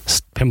the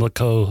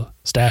Pimlico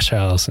stash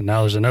house, and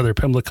now there's another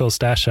Pimlico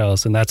stash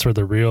house, and that's where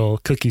the real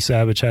Cookie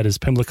Savage had his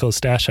Pimlico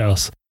stash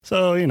house.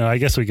 So, I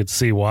guess we could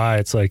see why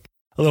it's like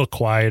a little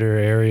quieter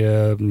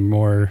area,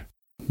 more,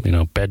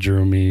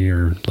 bedroomy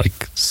or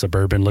like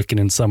suburban looking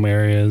in some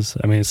areas.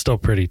 I mean, it's still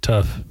pretty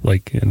tough,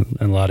 like in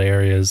a lot of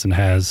areas, and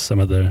has some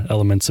of the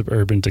elements of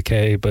urban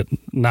decay, but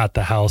not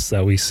the house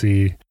that we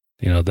see,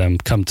 them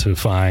come to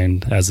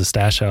find as a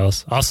stash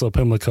house. Also,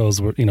 Pimlico's,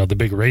 the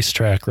big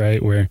racetrack,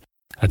 right, where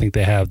I think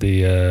they have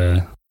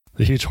the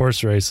huge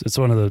horse race. It's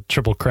one of the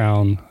Triple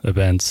Crown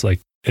events. Like,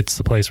 it's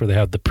the place where they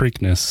have the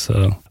Preakness.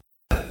 So,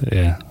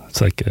 yeah,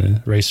 it's like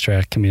a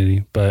racetrack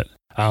community. But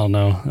I don't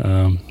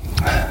know.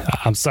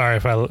 I'm sorry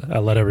if I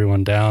let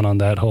everyone down on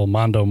that whole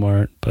Mondo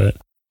Mart, but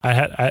I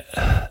had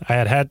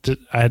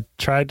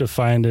tried to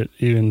find it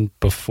even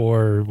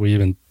before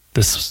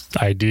this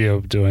idea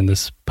of doing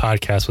this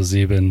podcast was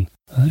even,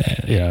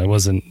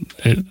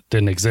 it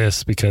didn't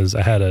exist, because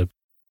I had a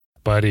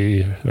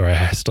buddy, or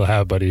I still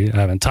have a buddy. I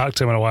haven't talked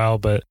to him in a while,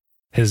 but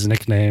his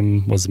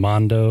nickname was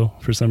Mondo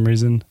for some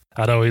reason.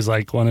 I'd always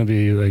want to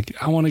be like,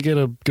 I want to get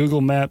a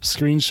Google Maps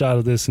screenshot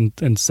of this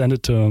and send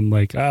it to him.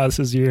 Like, this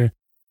is your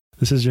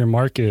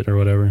market or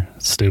whatever.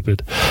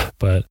 Stupid.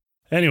 But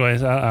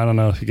anyways, I don't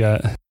know if you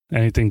got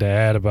anything to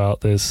add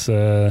about this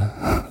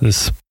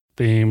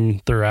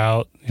theme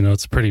throughout.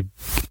 It's a pretty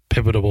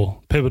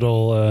pivotal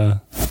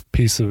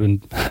piece of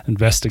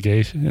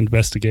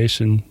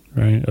investigation,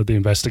 right? Of the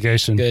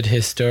investigation. Good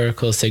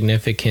historical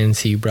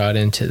significance you brought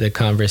into the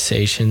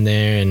conversation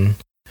there, and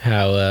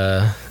how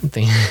the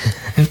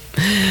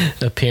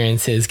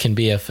appearances can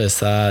be a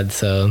facade.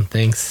 So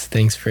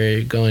thanks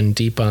for going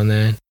deep on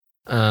that.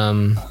 I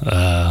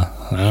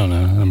don't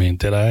know. I mean,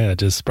 did I? I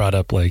just brought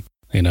up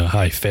how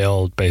I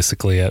failed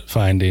basically at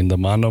finding the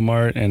Mondo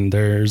Mart, and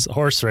there's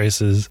horse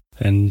races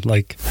and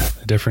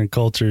different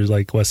cultures,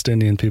 like West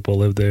Indian people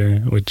live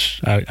there,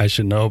 which I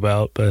should know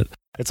about. But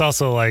it's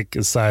also a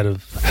side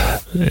of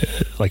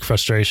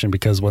frustration,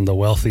 because when the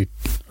wealthy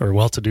or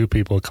well-to-do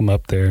people come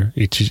up there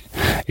each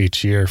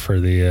year for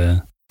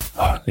the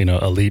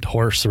elite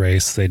horse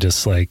race, they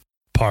just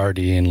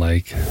party and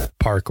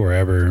park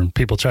wherever, and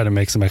people try to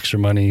make some extra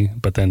money,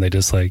 but then they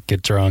just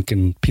get drunk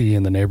and pee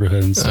in the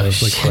neighborhood and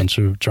stuff. A bunch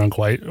of drunk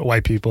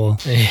white people.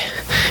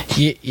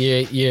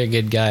 You're a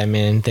good guy,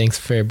 man. Thanks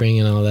for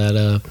bringing all that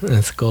up.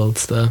 That's gold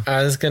stuff.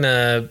 I was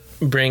gonna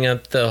bring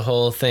up the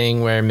whole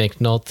thing where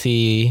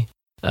McNulty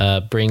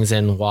brings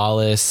in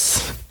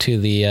Wallace to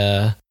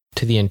the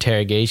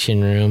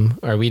interrogation room,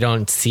 or we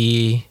don't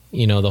see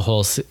the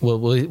whole.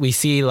 We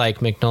see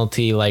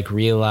McNulty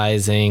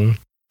realizing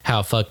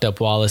how fucked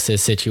up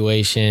Wallace's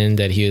situation,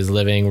 that he was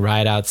living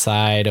right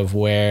outside of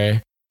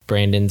where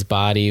Brandon's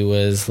body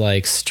was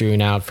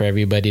strewn out for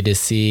everybody to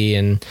see,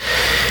 and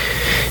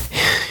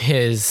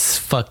his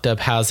fucked up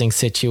housing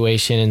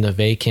situation in the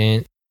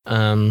vacant.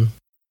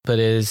 But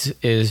it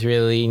is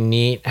really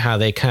neat how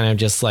they kind of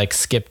just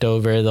skipped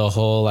over the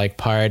whole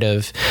part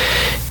of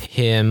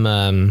him,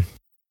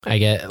 I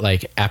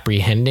get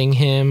apprehending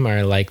him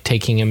or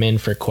taking him in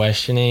for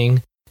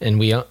questioning.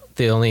 And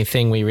the only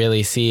thing we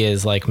really see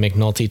is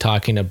McNulty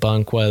talking to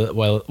Bunk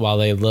while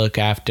they look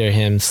after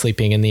him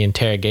sleeping in the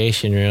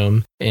interrogation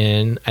room.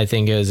 And I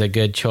think it was a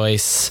good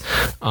choice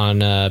on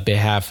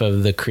behalf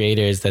of the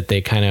creators that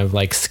they kind of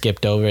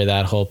skipped over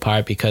that whole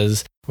part,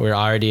 because we're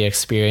already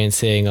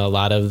experiencing a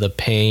lot of the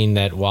pain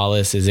that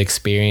Wallace is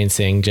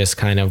experiencing, just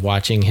kind of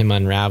watching him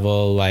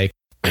unravel. I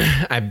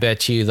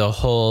bet you the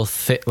whole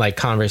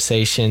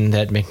conversation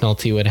that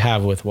McNulty would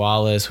have with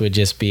Wallace would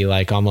just be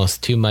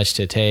almost too much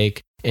to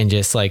take. And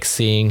just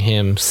seeing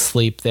him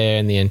sleep there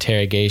in the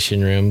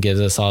interrogation room gives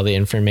us all the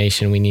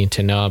information we need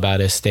to know about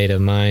his state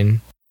of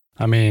mind.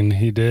 I mean,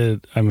 he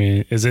did. I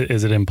mean, is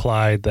it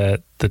implied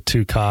that the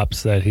two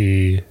cops that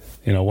he,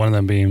 one of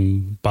them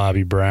being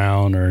Bobby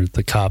Brown, or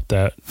the cop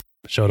that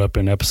showed up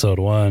in episode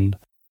 1,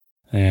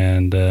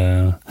 and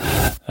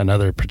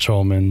another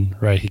patrolman,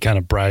 right? He kind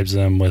of bribes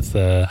them with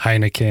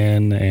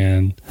Heineken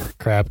and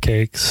crab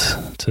cakes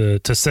to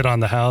sit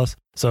on the house.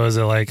 So is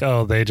it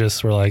they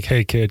just were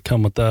hey kid,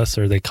 come with us,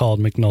 or they called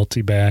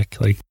McNulty back?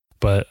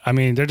 But I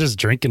mean, they're just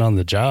drinking on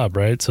the job,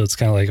 right? So it's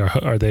kind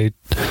of are they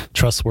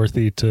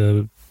trustworthy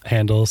to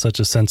handle such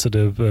a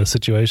sensitive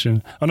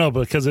situation? Oh no,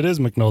 because it is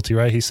McNulty,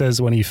 right? He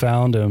says when he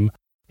found him,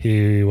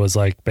 he was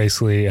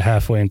basically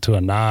halfway into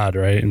a nod,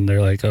 right? And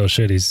they're oh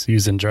shit, he's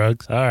using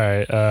drugs. All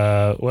right,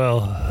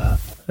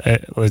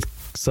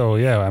 so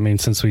yeah, I mean,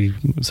 since we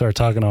started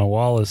talking on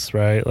Wallace,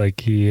 right?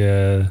 He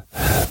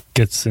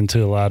gets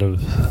into a lot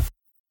of.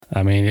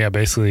 I mean, yeah,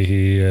 basically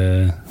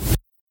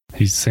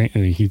he's saying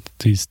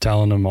he's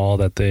telling them all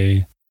that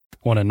they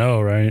want to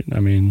know, right? I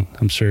mean,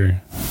 I'm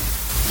sure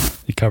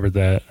you covered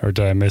that, or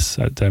did I miss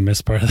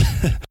part of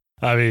that?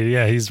 I mean,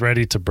 yeah, he's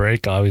ready to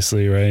break,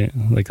 obviously, right?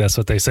 That's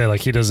what they say.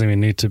 He doesn't even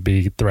need to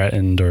be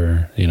threatened,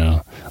 or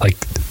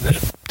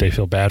they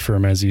feel bad for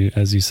him, as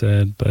you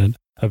said. But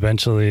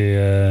eventually,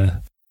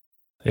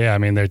 yeah, I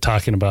mean, they're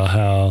talking about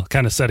how,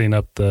 kind of setting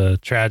up the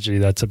tragedy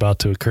that's about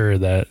to occur,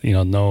 that,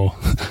 no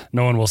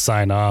one will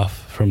sign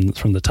off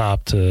from the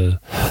top to,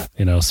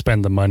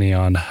 spend the money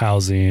on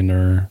housing,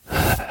 or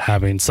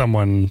having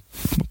someone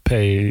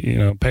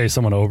pay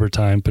someone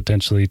overtime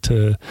potentially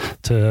to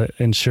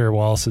ensure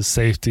Wallace's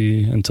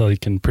safety until he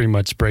can pretty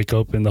much break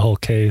open the whole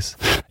case,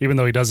 even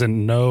though he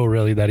doesn't know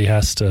really that he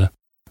has to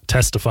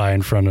testify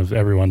in front of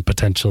everyone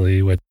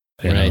potentially. With,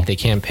 right. They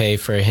can't pay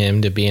for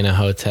him to be in a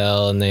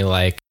hotel, and they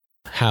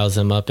house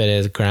him up at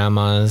his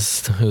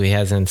grandma's, who he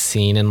hasn't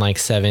seen in like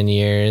 7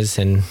 years.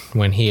 And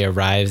when he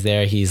arrives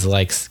there, he's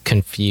like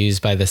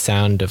confused by the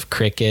sound of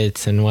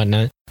crickets and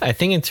whatnot. I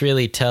think it's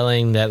really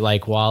telling that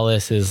like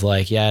Wallace is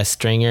like, yeah,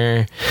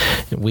 Stringer,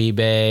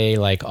 Wee-Bey,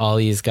 like all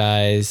these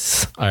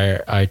guys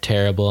are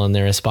terrible and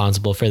they're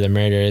responsible for the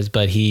murders,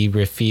 but he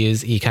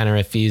kind of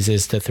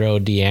refuses to throw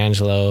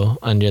D'Angelo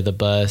under the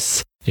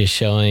bus, just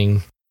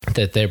showing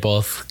that they're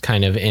both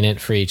kind of in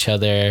it for each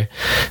other,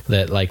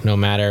 that like no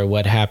matter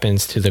what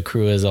happens to the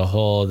crew as a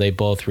whole, they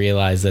both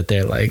realize that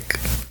they're like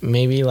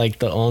maybe like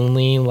the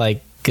only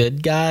like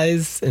good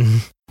guys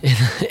in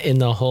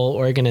the whole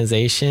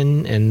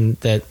organization, and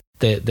that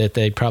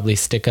they'd probably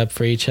stick up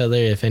for each other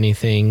if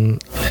anything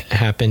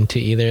happened to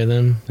either of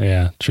them.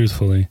 Yeah,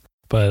 truthfully.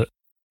 But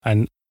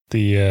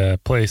the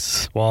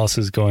place Wallace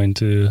is going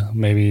to,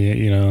 maybe,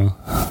 you know,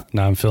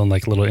 now I'm feeling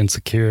like a little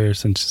insecure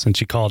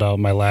since you called out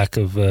my lack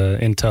of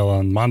intel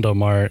on Mondo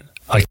Mart.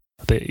 Like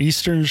the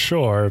Eastern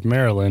Shore of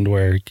Maryland,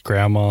 where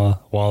Grandma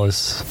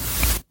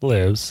Wallace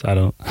lives.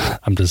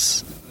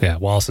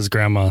 Wallace's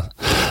grandma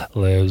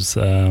lives.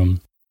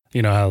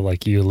 You know how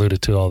like you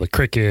alluded to all the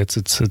crickets.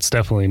 It's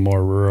definitely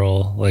more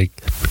rural, like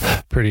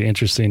pretty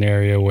interesting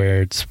area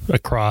where it's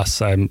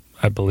across. I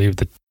believe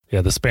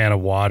the span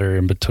of water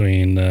in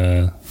between,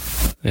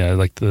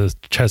 like the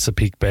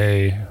Chesapeake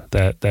Bay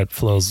that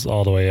flows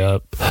all the way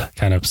up,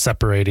 kind of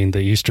separating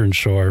the Eastern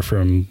Shore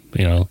from,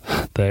 you know,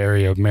 the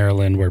area of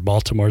Maryland where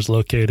Baltimore's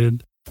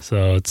located.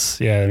 So it's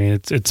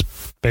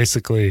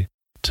basically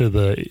to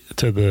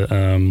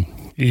the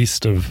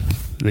east of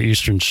the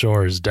Eastern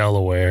Shore is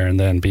Delaware, and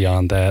then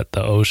beyond that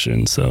the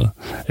ocean. So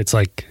it's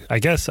like, I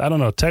guess, I don't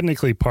know,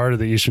 technically part of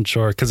the Eastern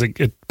Shore, because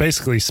it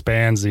basically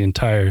spans the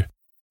entire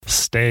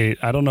state.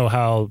 I don't know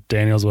how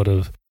Daniels would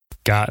have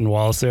gotten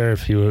Wallace there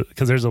if he would,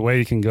 because there's a way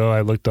you can go. I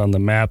looked on the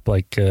map,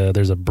 like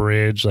there's a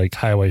bridge like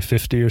Highway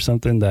 50 or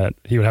something that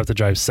he would have to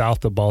drive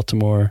south of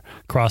Baltimore,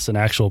 cross an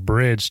actual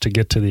bridge to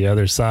get to the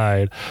other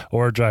side,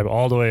 or drive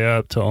all the way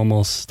up to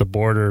almost the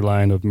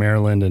borderline of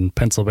Maryland and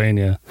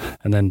Pennsylvania,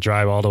 and then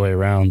drive all the way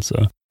around.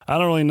 So I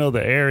don't really know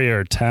the area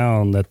or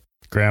town that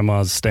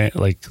Grandma's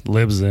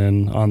lives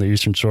in on the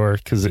Eastern Shore,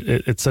 because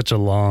it's such a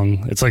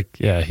long, it's like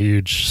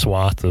huge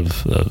swath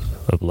of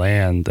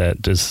land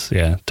that just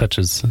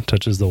touches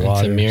the water.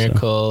 It's a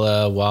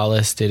miracle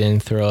Wallace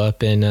didn't throw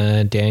up in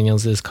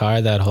Daniels's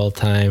car that whole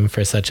time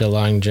for such a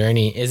long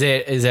journey. Is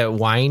it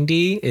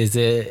windy? Is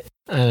it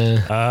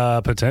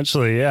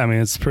potentially? Yeah, I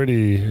mean,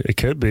 it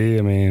could be.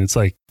 I mean, it's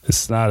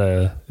not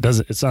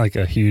like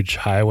a huge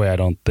highway, I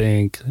don't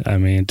think. I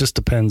mean, it just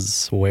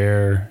depends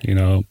where, you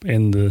know,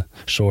 in the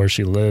shore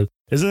she lived.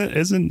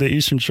 Isn't the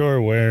Eastern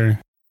Shore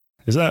where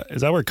is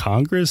that where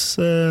Congress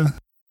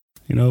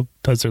you know,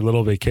 does their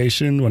little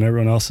vacation when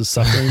everyone else is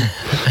suffering?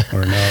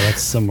 Or no,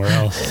 that's somewhere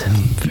else.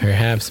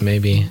 Perhaps,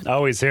 maybe. I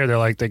always hear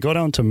they go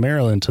down to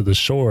Maryland to the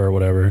shore or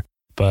whatever.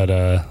 But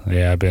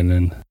I've been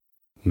in.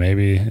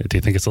 Maybe, do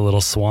you think it's a little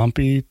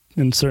swampy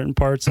in certain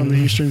parts on the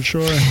Eastern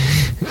Shore?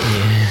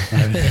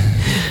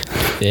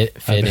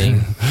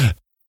 Fitting.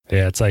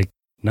 Yeah, it's like,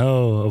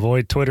 no,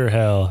 avoid Twitter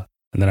hell.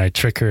 And then I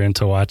trick her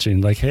into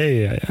watching, like,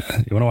 hey,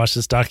 you want to watch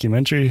this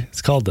documentary?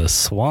 It's called The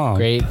Swamp.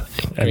 Great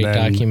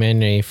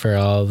documentary for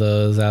all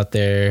those out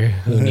there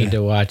who need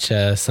to watch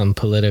some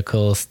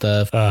political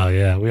stuff. Oh,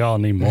 yeah. We all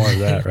need more of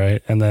that,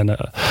 right? And then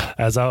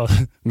as I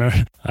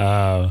remember,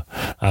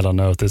 I don't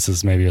know if this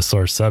is maybe a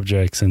sore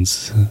subject,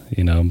 since,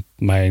 you know,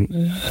 my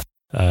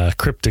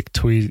cryptic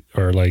tweet,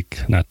 or like,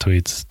 not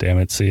tweets, damn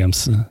it, see,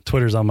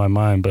 Twitter's on my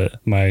mind, but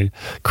my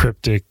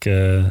cryptic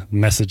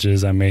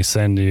messages I may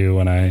send you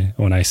when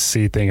I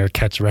see things or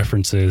catch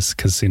references,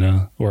 because, you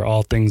know, we're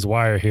all things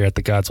wire here at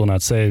The Gods Will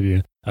Not Save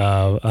You.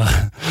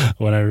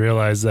 When I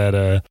realized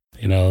that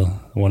you know,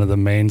 one of the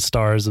main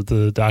stars of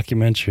the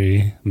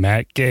documentary,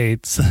 Matt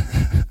Gaetz,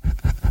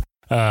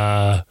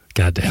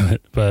 god damn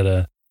it,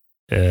 but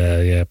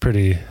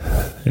pretty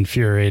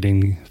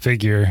infuriating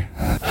figure.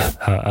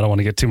 I don't want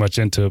to get too much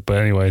into it, but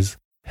anyways,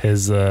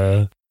 his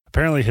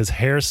apparently his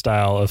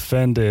hairstyle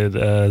offended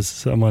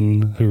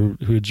someone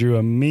who drew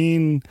a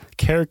mean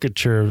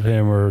caricature of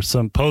him, or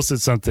posted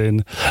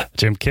something,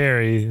 Jim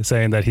Carrey,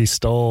 saying that he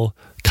stole,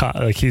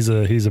 like he's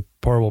a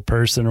horrible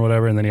person or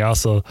whatever, and then he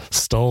also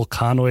stole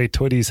Conway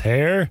Twitty's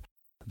hair.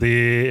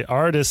 The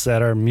artist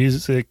that our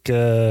music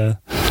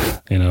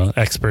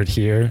expert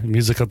here,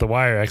 Music of the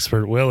Wire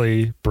expert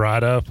Willie,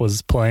 brought up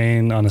was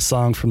playing on a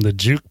song from the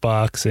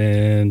jukebox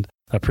in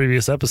a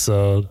previous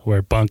episode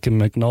where Bunk and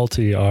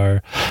McNulty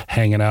are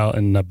hanging out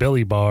in a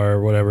Billy bar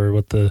or whatever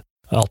with the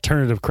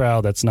alternative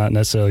crowd that's not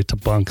necessarily to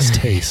Bunk's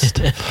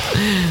taste.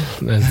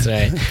 That's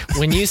right.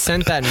 When you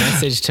sent that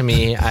message to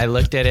me, I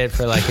looked at it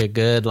for like a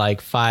good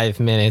 5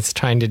 minutes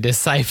trying to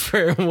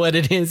decipher what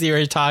it is you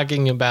were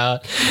talking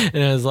about.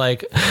 And I was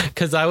like,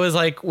 because I was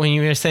like, when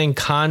you were saying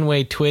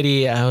Conway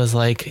Twitty, I was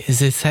like, is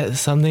this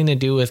something to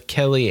do with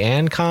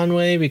Kellyanne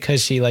Conway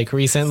because she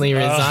recently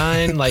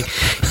resigned?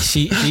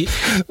 He's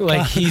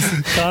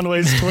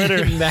Conway's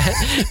Twitter.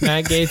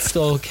 Matt Gaetz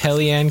stole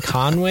Kellyanne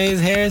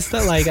Conway's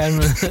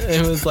hairstyle.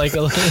 It was like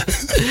a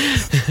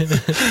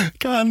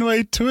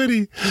Conway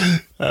Twitty.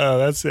 Oh,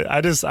 that's it.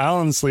 I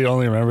honestly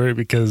only remember it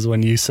because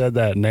when you said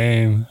that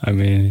name, I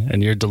mean,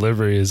 and your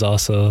delivery is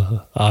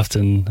also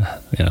often,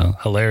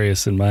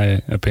 hilarious in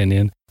my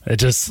opinion. It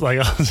just like,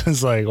 I was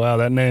just like, wow,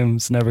 that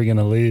name's never going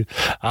to leave.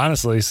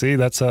 Honestly, see,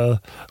 that's how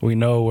we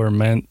know we're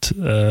meant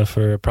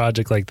for a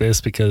project like this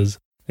because,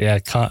 yeah,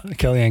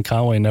 Kellyanne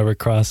Conway never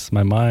crossed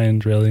my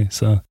mind, really.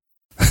 So,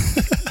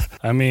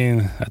 I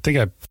mean, I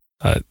think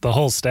the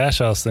whole Stash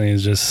House thing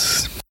is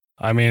just,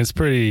 I mean, it's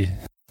pretty,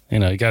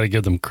 you got to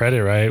give them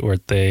credit, right? Where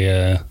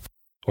they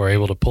were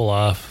able to pull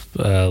off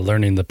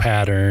learning the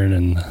pattern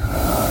and,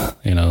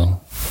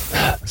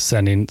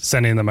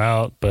 sending them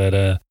out.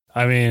 But,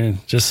 I mean,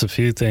 just a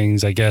few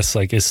things, I guess,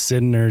 like, is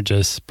Sydnor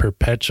just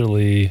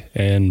perpetually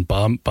in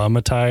bum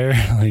attire?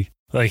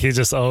 like he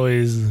just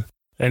always,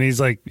 and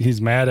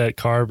he's mad at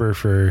Carver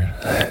for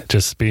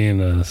just being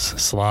a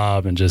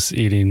slob and just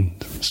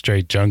eating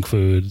straight junk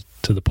food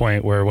to the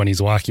point where when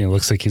he's walking, it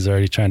looks like he's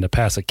already trying to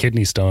pass a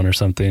kidney stone or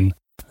something.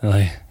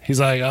 Like, he's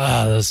like,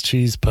 those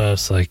cheese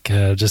puffs, like,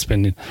 just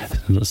been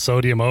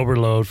sodium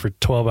overload for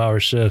 12-hour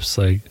shifts,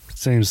 like,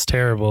 seems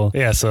terrible.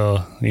 Yeah,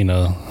 so,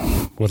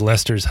 with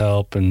Lester's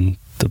help and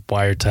the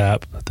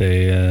wiretap,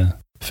 they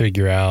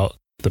figure out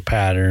the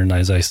pattern,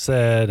 as I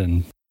said,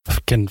 and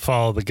can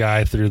follow the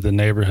guy through the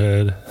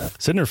neighborhood.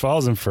 Sydnor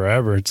follows him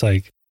forever. It's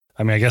like,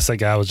 I mean, I guess that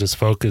guy was just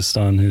focused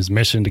on his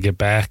mission to get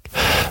back,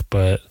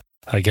 but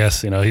I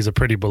guess, he's a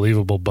pretty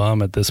believable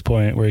bum at this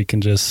point where he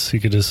could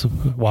just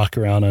walk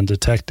around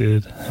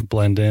undetected,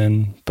 blend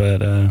in.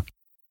 But,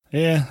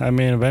 yeah, I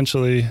mean,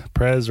 eventually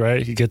Prez,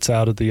 right? He gets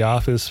out of the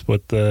office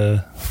with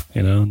the,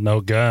 no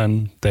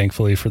gun,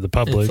 thankfully for the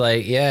public. It's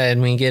like, yeah,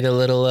 and we get a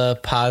little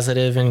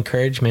positive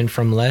encouragement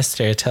from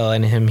Lester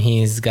telling him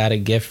he's got a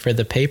gift for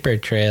the paper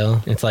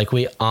trail. It's like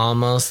we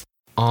almost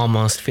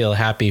feel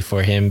happy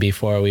for him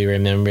before we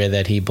remember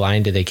that he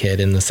blinded a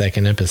kid in the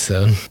second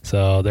episode.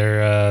 So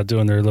they're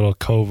doing their little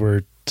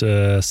covert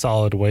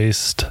solid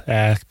waste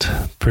act.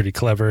 Pretty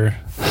clever,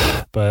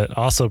 but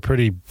also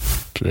pretty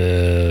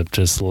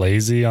just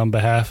lazy on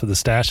behalf of the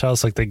Stash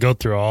House. Like, they go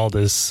through all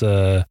this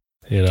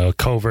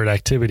covert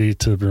activity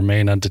to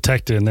remain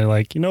undetected, and they're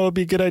like, it'd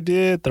be a good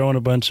idea throwing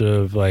a bunch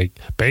of like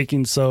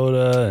baking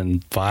soda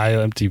and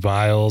empty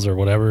vials or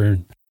whatever,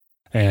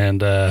 and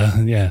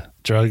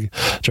drug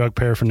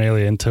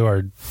paraphernalia into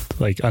our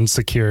like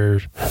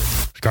unsecured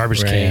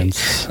garbage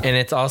cans. And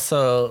it's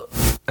also,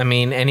 I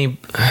mean,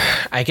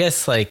 I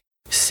guess like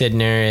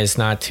Sydnor is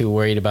not too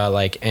worried about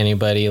like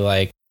anybody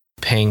like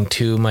paying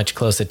too much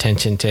close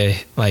attention to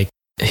like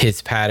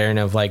his pattern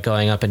of like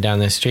going up and down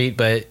the street,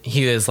 but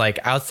he was like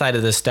outside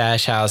of the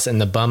Stash House in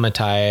the bum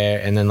attire,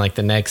 and then like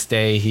the next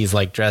day he's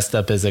like dressed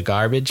up as a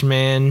garbage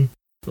man,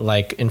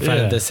 like in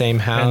front of the same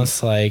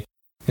house. Like,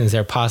 is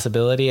there a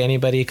possibility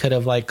anybody could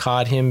have like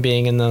caught him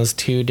being in those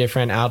two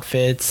different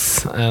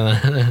outfits?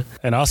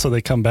 And also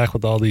they come back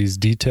with all these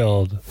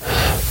detailed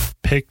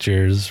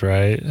pictures,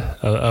 right,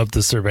 of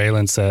the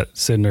surveillance that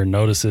Sydnor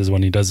notices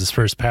when he does his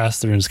first pass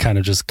through and is kind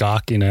of just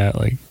gawking at,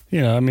 like,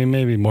 I mean,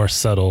 maybe more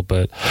subtle,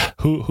 but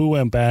who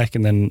went back,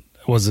 and then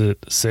was it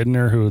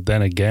Sydnor who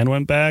then again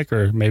went back,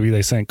 or maybe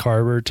they sent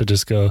Carver to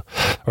just go,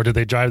 or did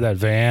they drive that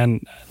van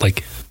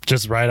like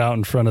just right out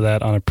in front of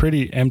that on a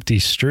pretty empty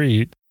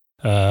street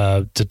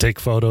to take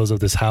photos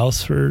of this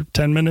house for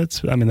 10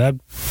 minutes? I mean, that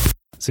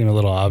seemed a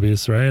little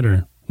obvious, right?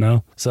 Or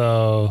no?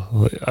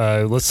 So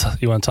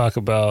you want to talk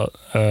about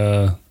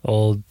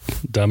old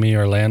dummy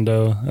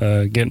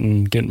Orlando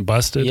getting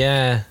busted?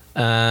 Yeah.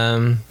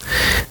 I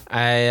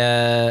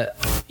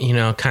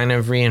kind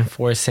of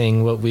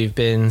reinforcing what we've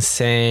been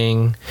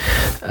saying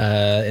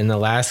in the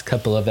last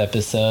couple of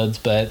episodes,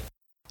 but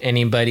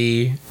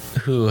anybody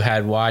who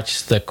had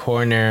watched The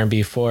Corner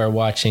before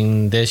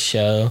watching this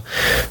show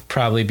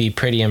probably be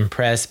pretty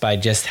impressed by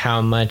just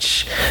how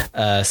much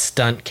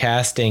stunt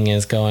casting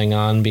is going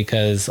on,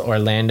 because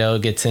Orlando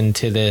gets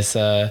into this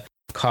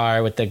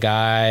car with the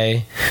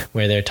guy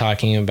where they're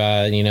talking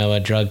about a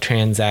drug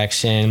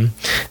transaction,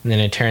 and then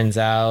it turns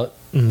out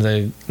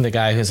the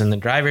guy who's in the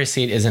driver's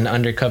seat is an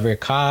undercover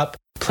cop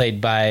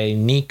played by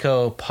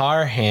Nico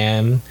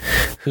Parham,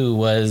 who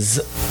was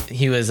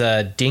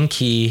a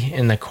Dinky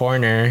in The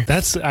Corner.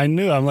 I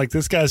knew. I'm like,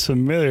 this guy's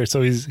familiar.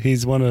 So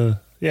he's one of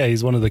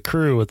the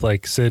crew with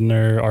like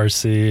Sydnor,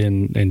 RC,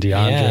 and DeAndre.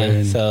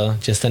 Yeah, so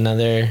just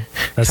another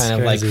kind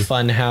of like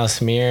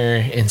Funhouse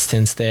Mirror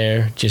instance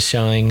there, just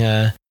showing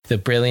the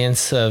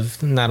brilliance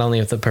of not only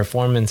of the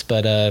performance,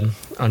 but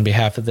on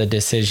behalf of the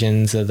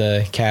decisions of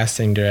the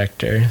casting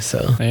director.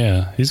 So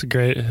yeah, he's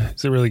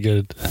a really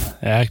good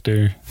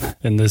actor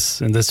in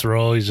this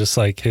role. He's just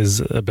like,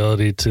 his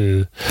ability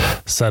to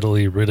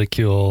subtly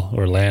ridicule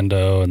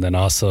Orlando, and then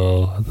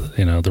also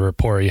the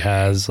rapport he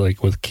has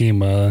like with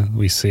Kima,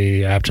 we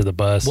see after the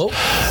bus.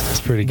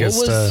 It's pretty good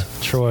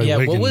stuff. Troy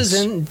Wiggins. What was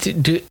in?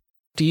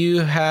 Do you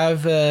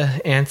have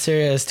an answer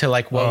as to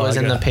like what was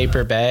in the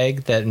paper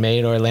bag that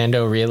made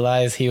Orlando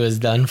realize he was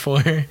done for?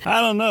 I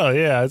don't know.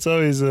 Yeah, it's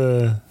always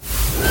I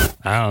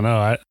don't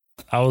know.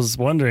 I was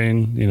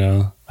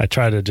wondering, I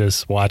try to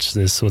just watch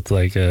this with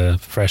like a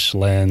fresh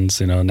lens,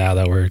 now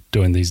that we're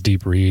doing these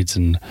deep reads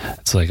and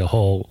it's like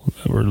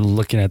we're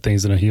looking at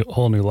things in a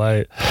whole new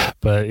light.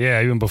 But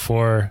yeah, even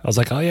before I was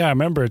like, oh yeah, I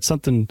remember it's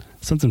something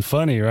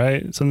funny,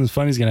 right? Something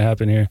funny's going to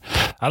happen here.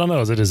 I don't know.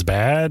 Is it his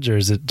badge or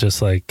is it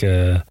just like,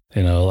 you're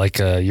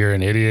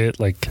an idiot?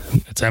 Like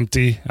it's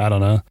empty. I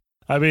don't know.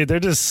 I mean,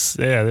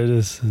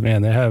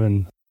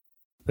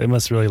 they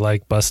must really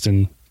like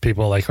busting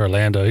people like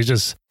Orlando.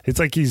 It's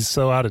like he's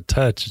so out of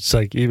touch. It's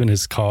like even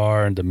his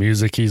car and the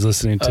music he's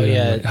listening to,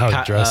 and how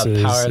he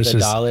dresses. Power of the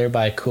Dollar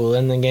by Kool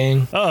in the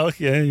Gang. Oh,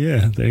 okay,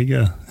 yeah, there you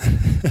go.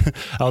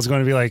 I was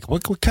going to be like,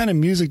 what kind of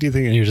music do you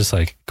think? And you're just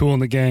like, Kool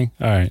in the Gang.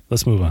 All right,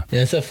 let's move on.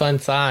 It's a fun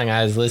song.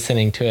 I was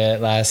listening to it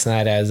last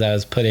night as I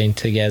was putting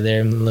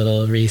together a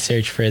little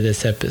research for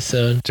this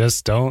episode.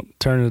 Just don't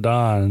turn it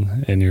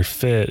on in your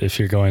fit if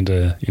you're going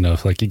to,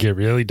 if like you get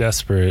really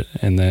desperate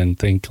and then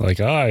think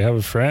like, oh, I have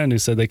a friend who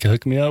said they could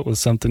hook me up with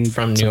something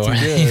from New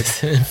Orleans.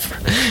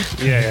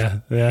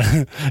 Yeah.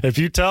 If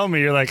you tell me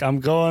you're like, I'm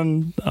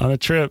going on a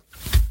trip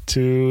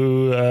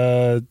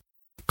to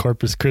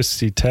Corpus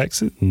Christi,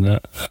 Texas. No,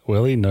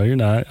 Willie, no, you're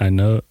not. I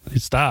know.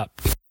 Stop.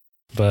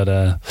 But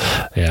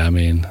yeah, I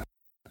mean,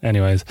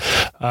 anyways,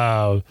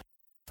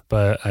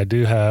 but I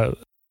do have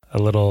a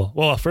little.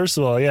 Well, first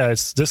of all, yeah,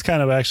 it's just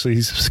kind of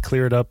actually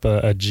cleared up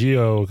a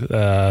geo,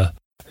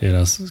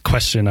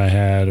 question I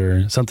had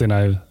or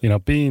something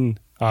being.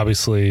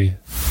 Obviously,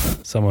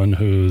 someone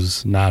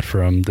who's not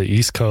from the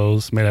East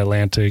Coast,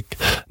 Mid-Atlantic,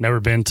 never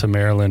been to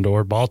Maryland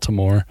or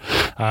Baltimore.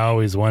 I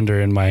always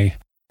wonder in my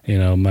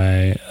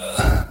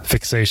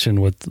fixation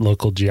with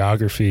local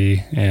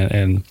geography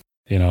and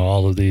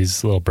all of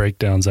these little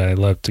breakdowns I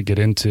love to get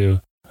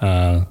into,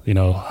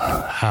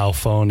 how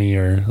phony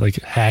or like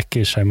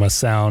hackish I must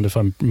sound if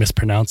I'm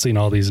mispronouncing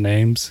all these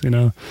names,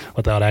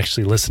 without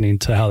actually listening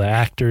to how the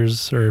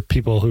actors or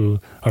people who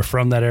are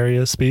from that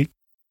area speak.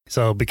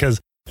 So because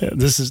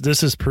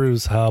this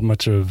proves how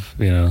much work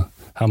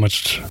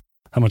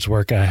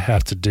I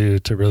have to do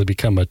to really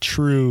become a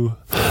true,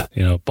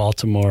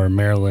 Baltimore,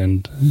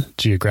 Maryland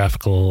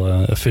geographical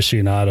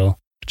aficionado,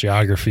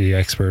 geography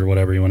expert,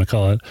 whatever you want to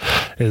call it,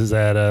 is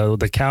that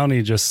the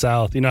county just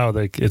south,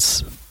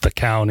 it's the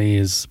county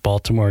is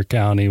Baltimore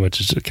County, which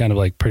is kind of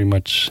like pretty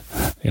much,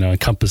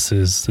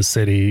 encompasses the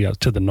city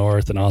to the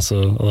north and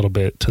also a little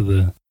bit to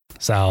the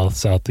south,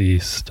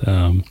 southeast,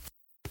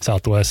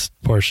 southwest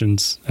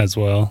portions as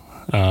well.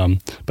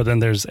 But then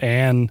there's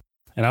Anne,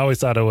 and I always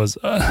thought it was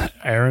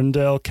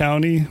Arundel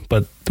County,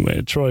 but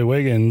Troy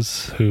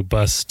Wiggins, who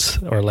busts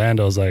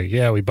Orlando, is like,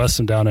 yeah, we bust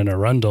him down in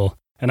Arundel.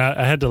 And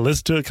I had to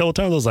listen to it a couple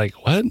times. I was like,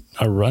 what?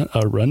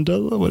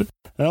 Arundel? What?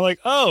 And I'm like,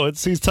 oh,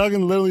 he's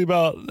talking literally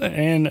about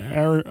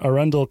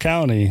Arundel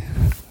County,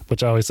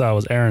 which I always thought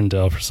was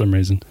Arundel for some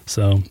reason.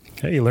 So,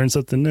 hey, you learned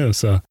something new.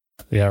 So,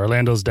 yeah,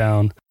 Orlando's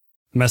down,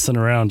 messing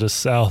around just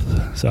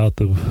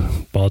south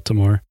of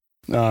Baltimore.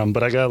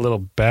 But I got a little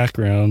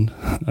background.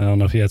 I don't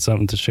know if you had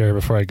something to share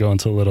before I go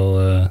into a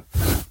little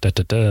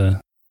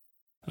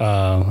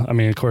I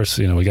mean, of course,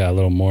 we got a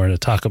little more to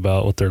talk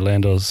about with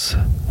Orlando's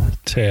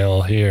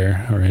tale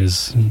here, or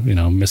his,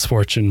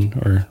 misfortune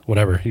or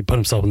whatever. He put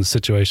himself in the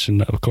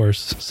situation, of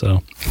course,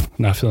 so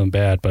not feeling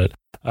bad. But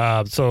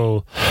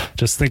so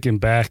just thinking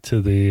back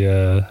to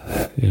the,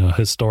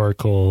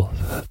 historical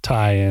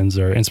tie-ins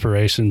or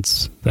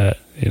inspirations that,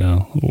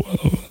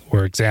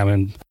 were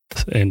examined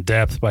in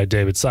depth by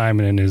David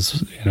Simon in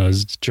his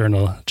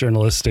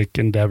journalistic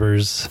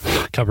endeavors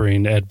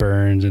covering Ed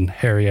Burns and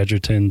Harry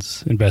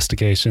Edgerton's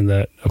investigation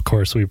that, of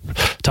course, we've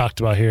talked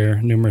about here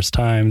numerous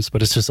times,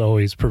 but it's just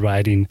always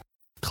providing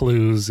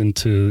clues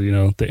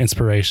into, the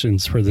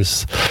inspirations for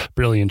this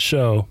brilliant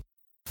show.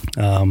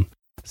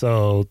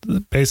 So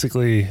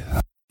basically,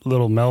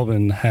 little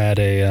Melvin had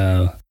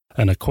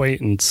an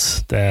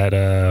acquaintance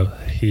that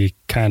he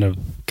kind of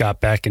got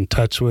back in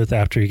touch with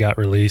after he got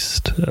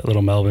released.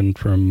 Little Melvin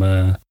from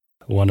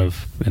one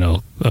of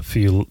a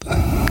few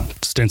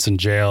stints in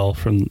jail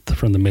from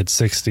the mid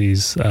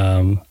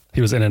 60s.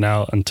 He was in and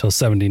out until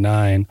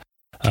 79,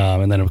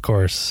 and then of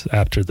course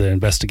after the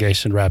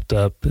investigation wrapped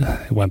up,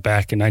 he went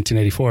back in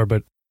 1984.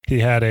 But he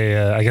had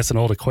an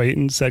old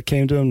acquaintance that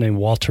came to him named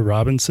Walter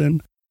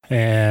Robinson.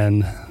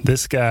 And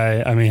this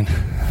guy, I mean,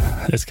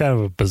 it's kind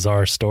of a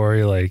bizarre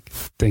story, like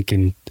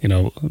thinking,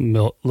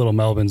 little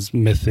Melvin's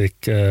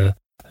mythic, his,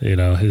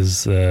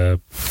 who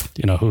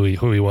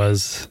he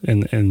was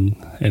in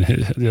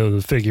his,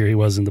 the figure he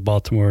was in the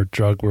Baltimore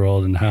drug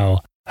world, and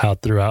how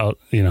throughout,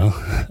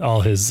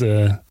 all his,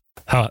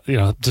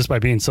 just by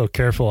being so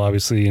careful,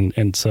 obviously,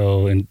 and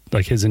so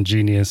like his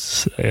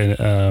ingenious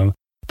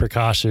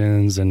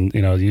precautions and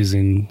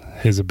using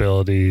his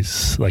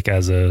abilities like I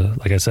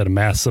said, a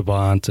math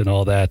savant and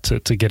all that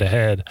to get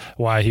ahead,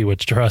 why he would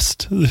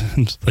trust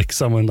like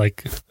someone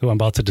like who I'm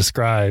about to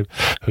describe,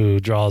 who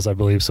draws, I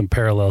believe, some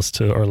parallels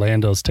to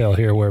Orlando's tale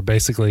here, where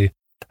basically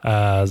he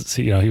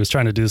was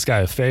trying to do this guy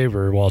a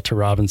favor, Walter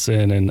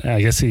Robinson, and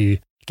I guess he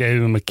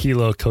gave him a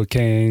kilo of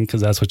cocaine because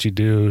that's what you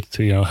do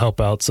to, you know,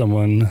 help out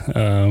someone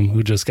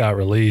who just got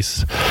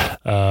released.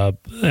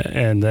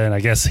 And then I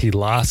guess he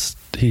lost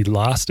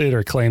it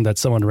or claimed that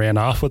someone ran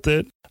off with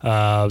it.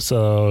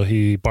 So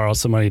he borrowed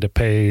some money to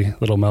pay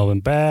Little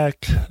Melvin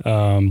back.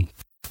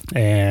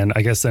 And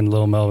I guess then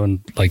Little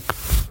Melvin like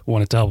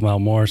wanted to help him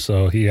out more.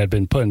 So he had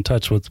been put in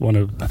touch with one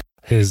of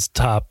his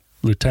top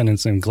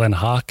lieutenants named Glenn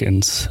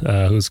Hawkins,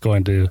 who's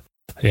going to,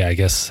 I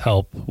guess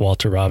help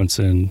Walter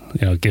Robinson,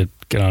 you know, get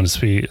on his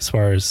feet as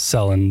far as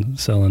selling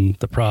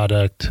the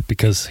product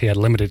because he had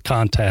limited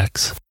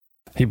contacts.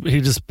 He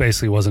just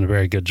basically wasn't a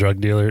very good drug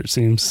dealer, it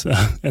seems.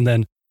 And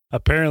then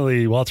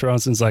apparently Walter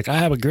Robinson's like, I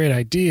have a great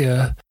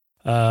idea.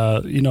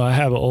 You know, I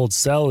have an old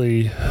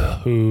cellie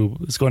who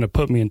is going to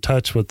put me in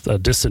touch with a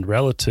distant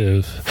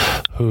relative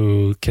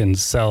who can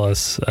sell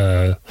us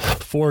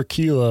 4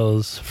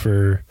 kilos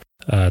for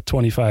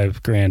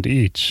 $25,000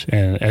 each.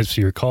 And as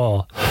you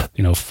recall,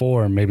 you know,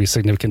 4 may be a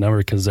significant number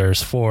because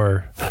there's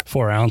 4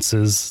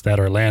 ounces that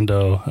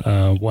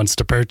Orlando wants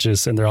to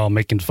purchase, and they're all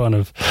making fun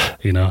of,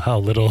 you know, how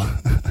little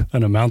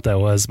an amount that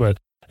was. But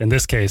in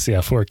this case,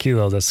 4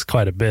 kilos, that's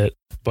quite a bit.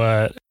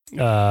 But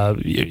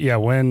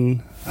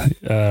when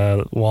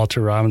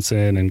Walter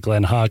Robinson and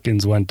Glenn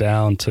Hawkins went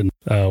down to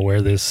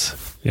where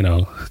this, you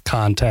know,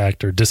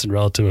 contact or distant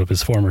relative of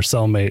his former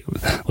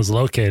cellmate was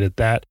located,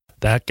 that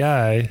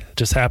guy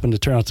just happened to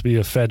turn out to be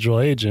a federal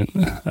agent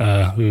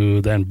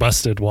who then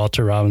busted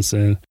Walter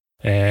Robinson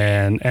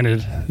and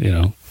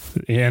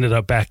he ended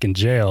up back in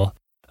jail.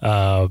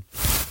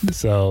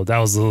 So that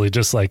was literally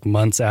just like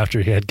months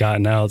after he had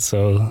gotten out.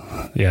 So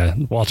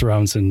Walter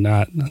Robinson,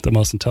 not the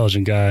most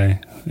intelligent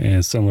guy,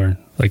 and similar,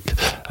 like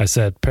I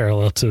said,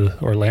 parallel to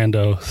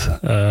Orlando.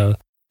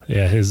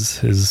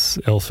 His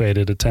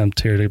ill-fated attempt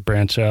here to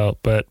branch out.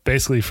 But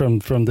basically from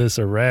this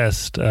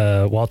arrest,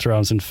 Walter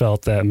Robinson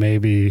felt that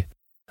maybe,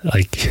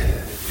 like,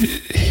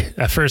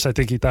 at first I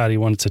think he thought he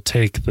wanted to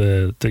take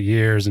the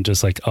years and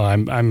just like, I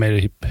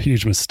made a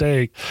huge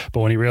mistake.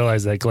 But when he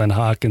realized that Glenn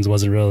Hawkins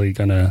wasn't really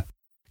going to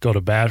go to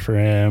bat for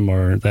him,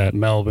 or that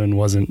Melvin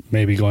wasn't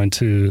maybe going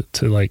to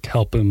like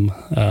help him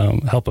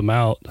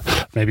out,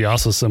 maybe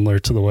also similar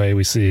to the way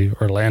we see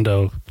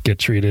Orlando get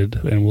treated,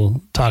 and we'll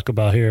talk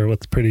about here with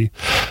the pretty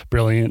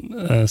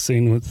brilliant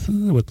scene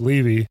with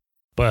Levy.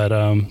 But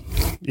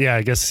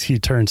I guess he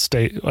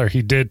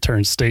did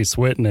turn state's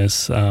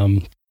witness,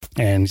 and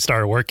he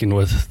started working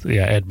with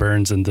Ed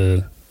Burns and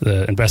the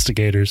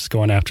investigators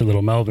going after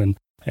Little Melvin.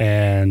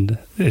 And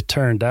it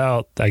turned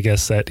out, I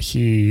guess, that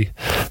he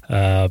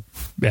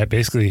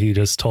basically he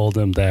just told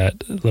them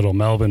that Little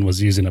Melvin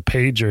was using a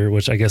pager,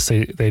 which I guess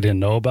they didn't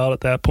know about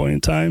at that point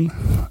in time.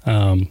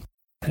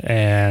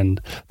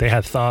 And they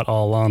had thought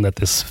all along that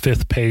this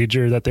 5th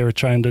pager that they were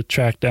trying to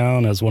track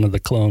down as one of the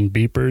clone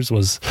beepers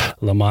was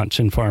Lamont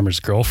Chin Farmer's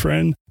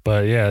girlfriend.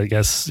 But I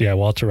guess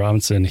Walter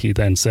Robinson, he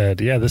then said,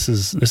 this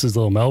is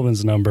Little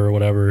Melvin's number or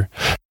whatever.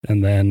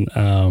 And then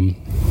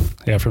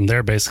from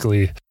there,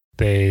 basically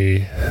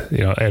they,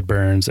 Ed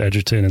Burns,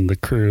 Edgerton, and the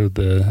crew,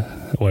 the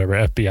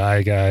whatever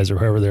FBI guys or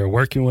whoever they were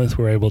working with,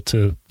 were able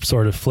to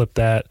sort of flip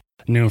that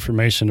new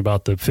information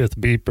about the 5th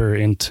beeper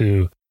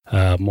into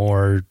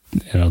more,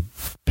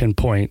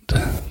 pinpoint,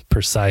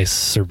 precise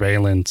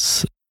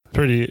surveillance.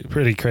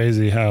 Pretty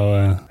crazy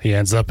how he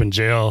ends up in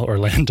jail,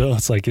 Orlando.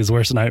 It's like his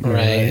worst nightmare.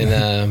 Right.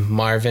 And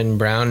Marvin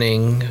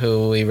Browning,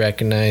 who we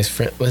recognize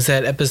from, was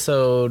that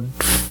episode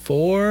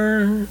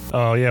 4?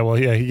 Oh yeah, well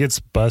he gets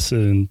busted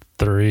in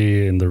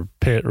 3 in the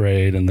pit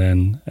raid, and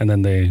then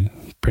they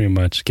pretty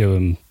much give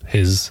him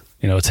his,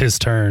 it's his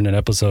turn in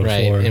episode 4.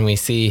 Right, and we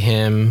see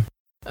him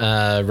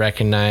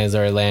recognize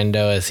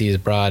Orlando as he's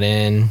brought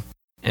in,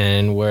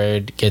 and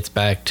word gets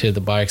back to the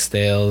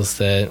Barksdales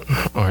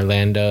that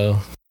Orlando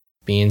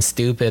being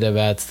stupid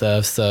about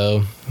stuff,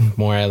 so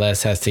more or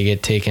less has to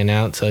get taken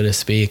out, so to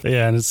speak.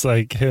 Yeah, and it's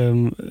like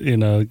him,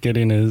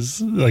 getting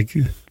his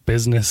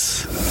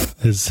business,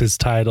 his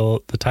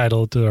title, the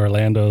title to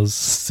Orlando's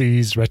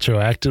seized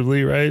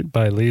retroactively, right,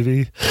 by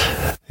Levy,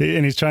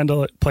 and he's trying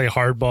to play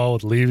hardball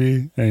with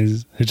Levy,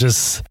 and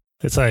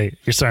it's like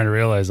you're starting to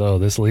realize,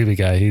 this Levy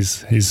guy,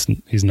 he's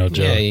no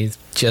joke. Yeah, he's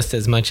just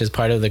as much as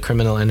part of the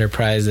criminal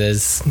enterprise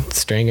as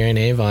Stringer and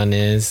Avon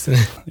is.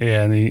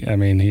 Yeah,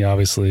 and he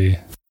obviously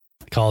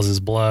calls his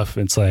bluff.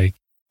 It's like,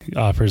 he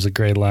offers a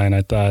great line.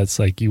 I thought, it's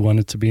like, you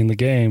wanted to be in the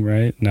game,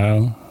 right?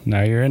 Now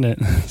you're in it.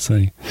 It's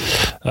like,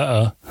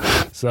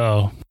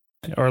 So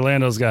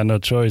Orlando's got no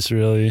choice,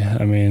 really.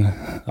 I mean,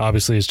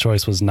 obviously his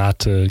choice was not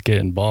to get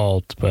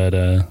involved, but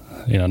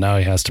now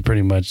he has to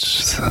pretty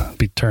much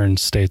be turned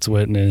state's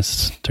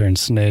witness, turned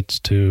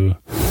snitch, to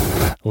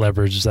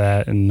leverage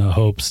that in the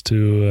hopes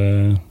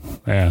to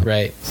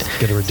right,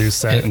 get a reduced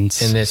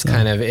sentence. And this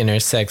kind of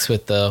intersects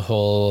with the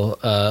whole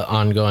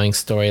ongoing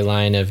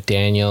storyline of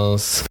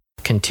Daniels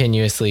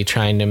continuously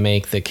trying to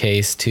make the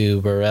case to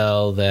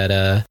Burrell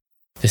that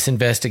this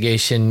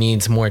investigation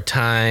needs more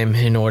time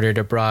in order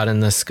to broaden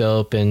the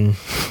scope, and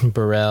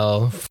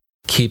Burrell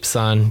keeps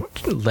on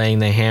laying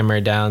the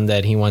hammer down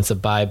that he wants a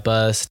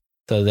buy-bust.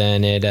 So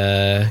then it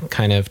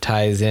kind of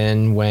ties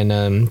in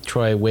when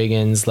Troy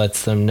Wiggins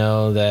lets them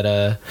know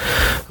that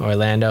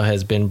Orlando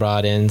has been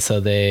brought in,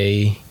 so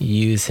they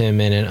use him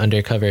in an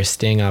undercover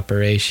sting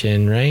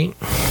operation, right?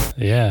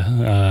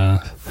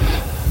 Yeah,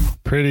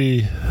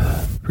 pretty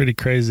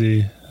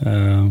crazy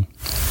turn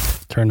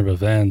of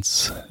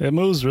events. It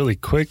moves really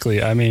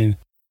quickly. I mean,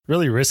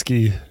 really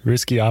risky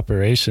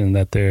operation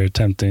that they're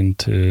attempting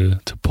to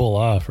pull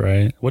off,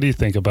 right? What do you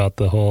think about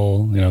the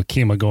whole,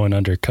 Kima going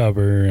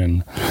undercover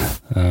and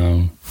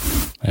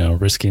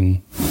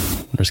risking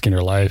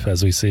her life,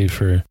 as we see,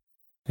 for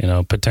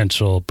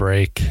potential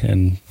break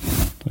and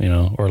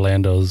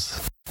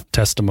Orlando's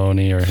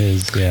testimony or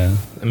his I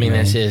mean,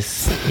 that's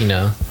just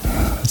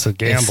it's a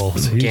gamble.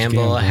 It's a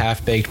gamble, a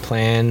half-baked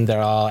plan.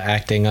 They're all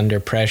acting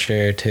under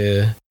pressure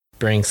to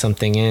bring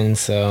something in.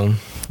 So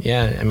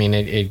yeah, I mean,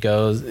 it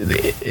goes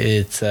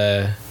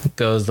the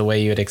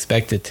way you would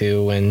expect it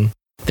to when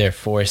they're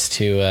forced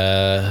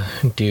to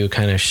do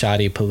kind of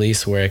shoddy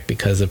police work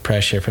because of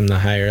pressure from the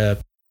higher up.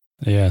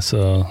 Yeah,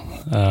 so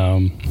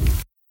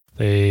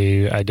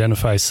they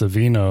identify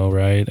Savino,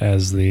 right,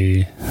 as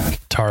the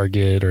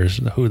target or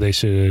who they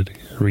should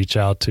reach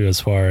out to as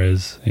far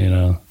as,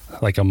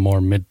 like a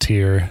more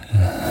mid-tier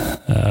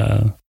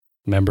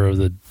member of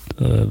the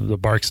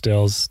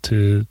Barksdales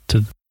to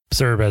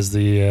serve as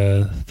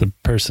the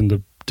person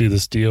to do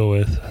this deal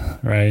with,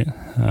 right?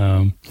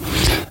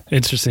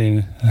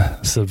 Interesting,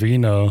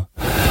 Savino,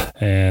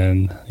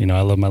 and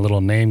I love my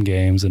little name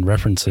games and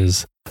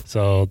references.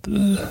 So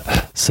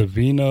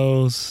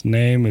Savino's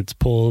name, it's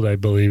pulled, I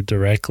believe,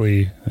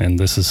 directly, and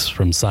this is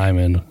from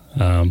Simon.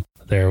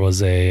 There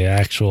was a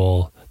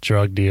actual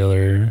drug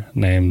dealer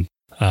named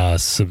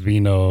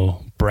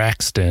Savino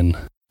Braxton,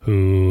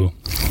 who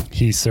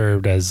he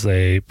served as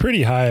a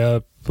pretty high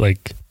up.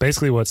 Like,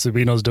 basically what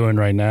Savino's doing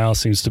right now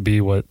seems to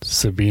be what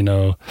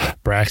Savino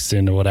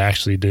Braxton would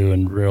actually do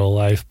in real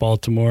life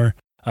Baltimore,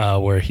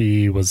 where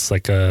he was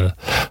like a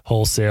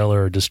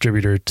wholesaler or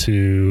distributor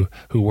who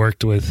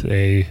worked with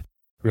a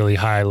really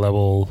high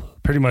level,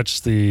 pretty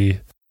much the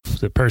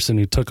person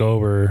who took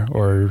over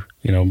or,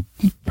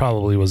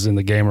 probably was in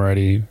the game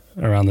already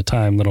around the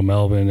time Little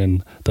Melvin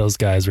and those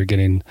guys were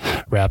getting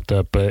wrapped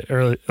up. But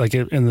early, like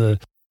in the,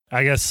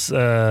 I guess,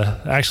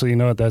 actually, you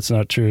know what? That's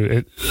not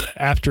true.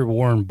 After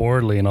Warren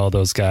Bordley and all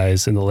those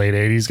guys in the late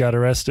 80s got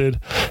arrested,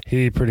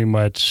 he pretty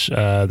much,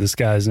 this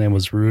guy's name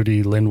was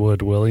Rudy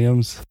Linwood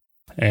Williams,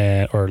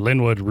 or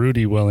Linwood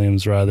Rudy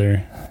Williams,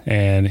 rather.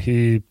 And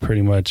he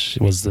pretty much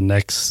was the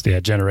next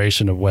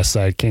generation of West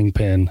Side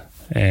Kingpin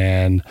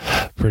and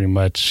pretty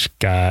much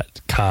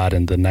got caught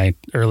in the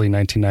early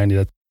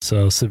 1990s.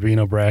 So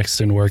Savino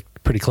Braxton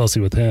worked pretty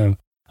closely with him.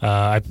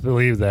 I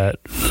believe that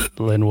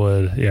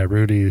Linwood,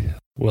 Rudy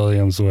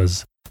Williams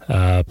was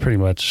pretty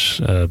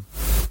much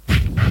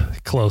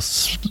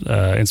close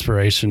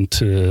inspiration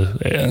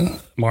to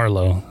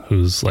Marlowe,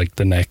 who's like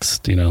the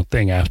next,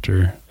 thing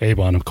after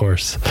Avon, of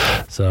course.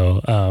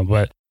 So,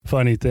 but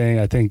funny thing,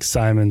 I think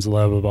Simon's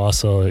love of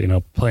also,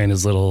 playing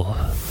his little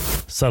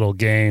subtle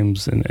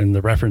games and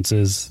the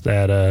references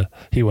that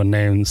he would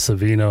name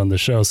Savino in the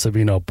show,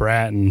 Savino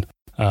Bratton.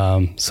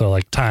 So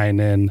like tying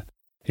in,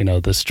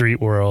 the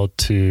street world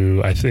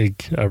to, I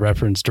think,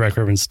 direct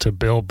reference to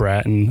Bill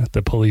Bratton,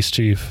 the police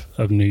chief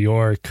of New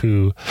York,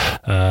 who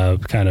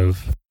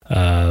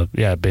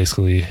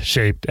basically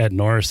shaped Ed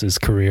Norris's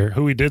career,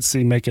 who we did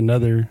see make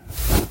another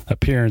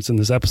appearance in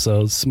this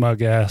episode.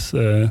 Smug ass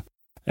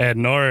Ed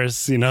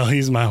Norris,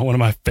 he's one of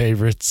my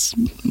favorites.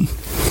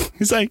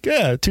 He's like,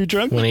 too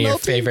drunk. One of your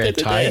favorite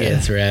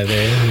targets,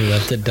 rather. You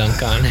love to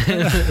dunk on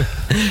him.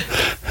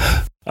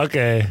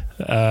 Okay,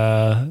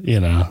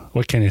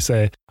 what can you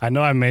say? I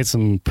know I made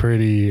some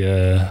pretty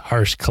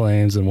harsh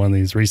claims in one of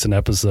these recent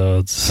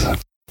episodes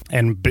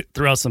and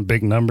threw out some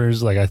big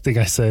numbers. Like I think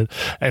I said,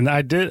 and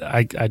I do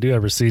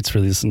have receipts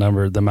for this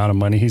number, the amount of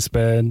money he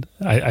spent.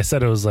 I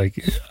said it was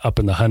like up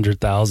in the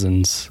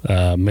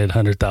 $100,000s,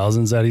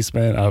 mid-$100,000s that he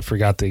spent. I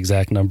forgot the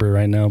exact number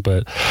right now,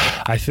 but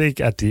I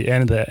think at the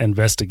end of the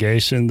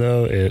investigation,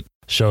 though, it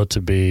showed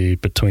to be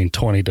between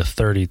 $20,000 to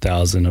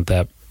 $30,000 of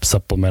that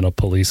supplemental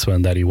police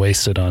fund that he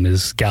wasted on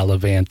his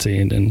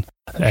gallivanting and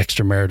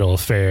extramarital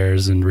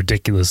affairs and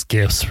ridiculous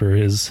gifts for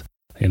his,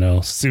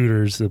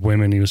 suitors, the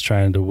women he was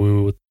trying to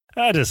woo.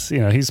 I just,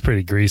 he's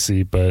pretty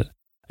greasy, but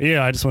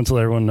I just want to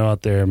let everyone know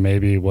out there,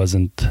 maybe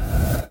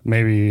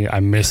I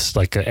missed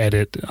like an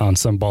edit on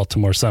some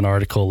Baltimore Sun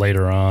article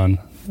later on,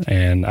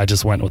 and I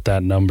just went with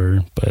that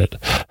number. But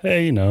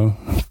hey,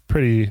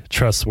 pretty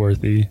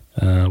trustworthy,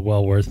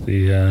 well worth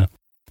the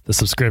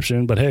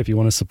subscription. But hey, if you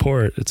want to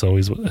support, it's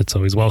always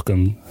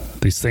welcome.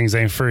 These things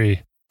ain't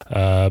free,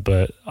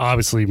 but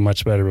obviously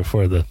much better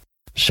before the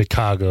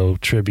Chicago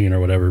Tribune or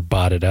whatever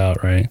bought it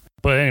out, right?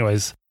 But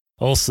anyways,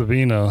 old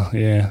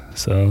Savino,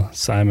 so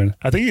Simon,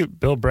 I think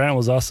Bill Brandt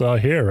was also out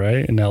here,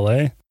 right, in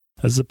LA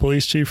as the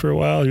police chief for a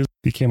while.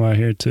 He came out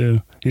here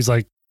too. He's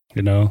like,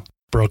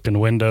 broken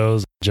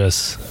windows,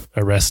 just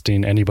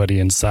arresting anybody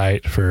in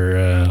sight for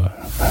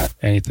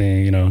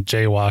anything,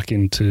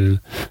 jaywalking to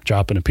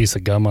dropping a piece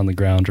of gum on the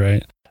ground,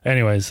 right?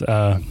 Anyways,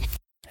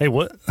 hey,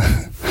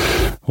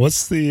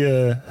 what's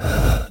the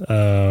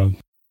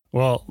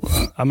well,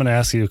 I'm going to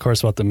ask you, of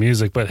course, about the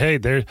music, but hey,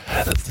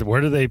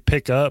 where do they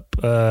pick up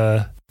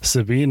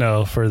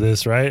Sabino for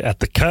this, right? At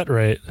the cut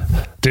rate.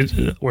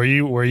 Were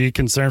you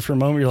concerned for a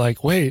moment? You're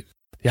like, wait,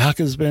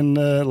 Yaka's been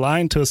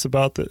lying to us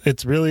about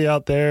it's really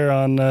out there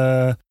on,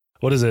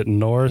 what is it,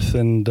 North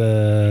and,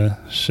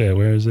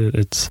 where is it?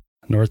 It's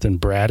North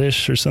and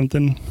Bradish or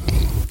something.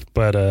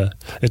 But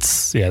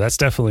that's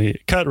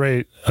definitely cut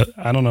rate.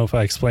 I don't know if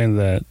I explained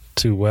that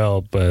too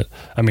well, but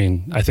I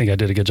mean, I think I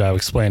did a good job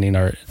explaining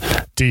our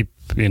deep,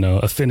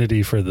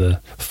 affinity for the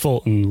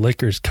Fulton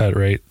liquors cut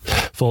rate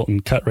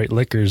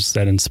liquors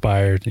that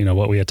inspired,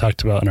 what we had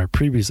talked about in our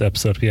previous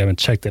episode. If you haven't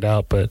checked it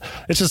out, but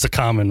it's just a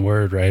common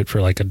word, right,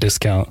 for like a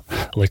discount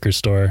liquor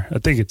store. I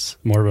think it's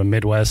more of a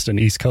Midwest and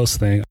East Coast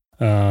thing.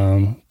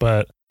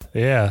 But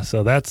yeah,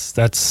 so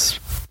that's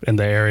in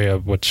the area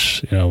of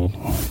which,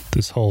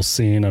 this whole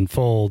scene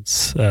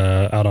unfolds,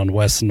 out on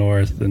West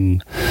North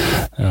and,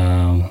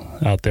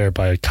 out there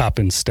by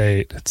Coppin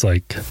State. It's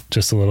like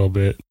just a little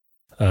bit,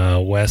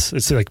 west.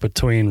 It's like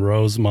between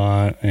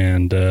Rosemont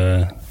and,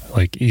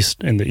 like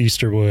east in the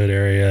Easterwood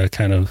area,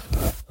 kind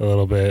of a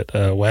little bit,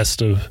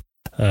 west of,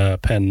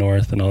 Penn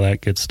North and all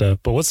that good stuff.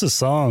 But what's the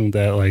song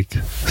that like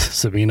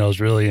Sabino's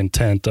really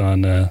intent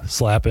on,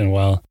 slapping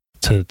while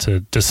to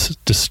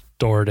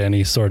distort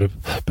any sort of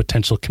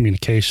potential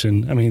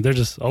communication? I mean, they're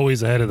just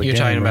always ahead of the game.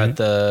 You're talking right? about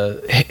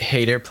the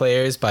Hater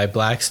Players by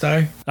Black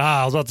Star?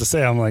 I was about to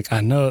say, I'm like,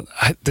 I know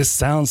this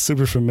sounds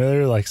super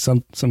familiar, like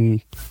some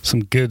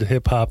good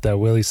hip hop that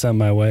Willie sent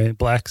my way.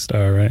 Black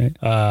Star, right?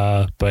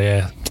 But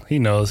yeah, he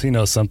knows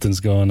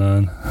something's going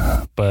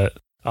on, but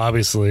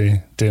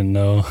obviously didn't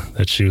know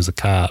that she was a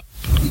cop,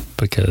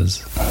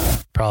 because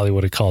probably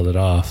would have called it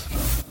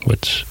off,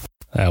 which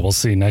we'll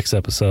see next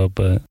episode.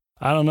 But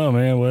I don't know,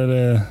 man.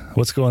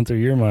 What's going through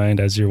your mind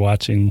as you're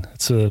watching?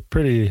 It's a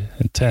pretty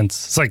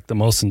intense. It's like the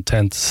most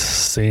intense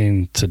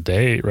scene to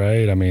date,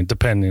 right? I mean,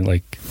 depending,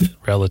 like,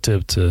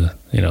 relative to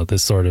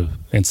this sort of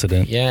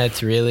incident. Yeah,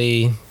 it's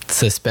really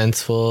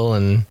suspenseful,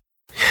 and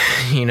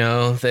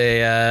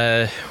they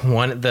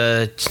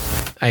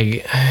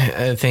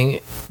I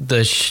think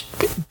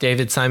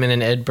David Simon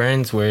and Ed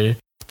Burns were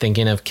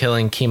thinking of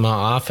killing Kima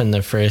off in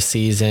the first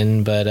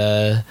season,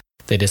 but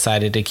they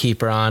decided to keep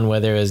her on,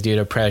 whether it was due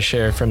to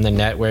pressure from the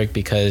network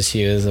because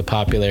she was a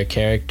popular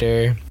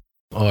character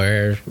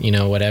or,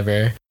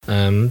 whatever.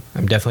 I'm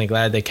definitely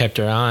glad they kept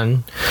her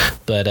on,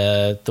 but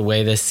the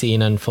way this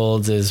scene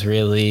unfolds is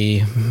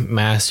really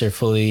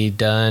masterfully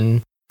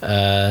done,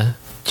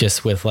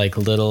 just with like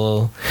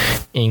little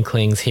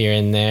inklings here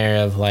and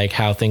there of like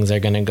how things are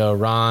going to go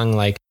wrong.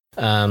 Like,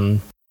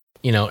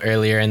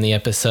 earlier in the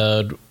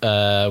episode,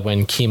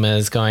 when Kima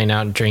is going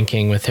out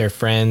drinking with her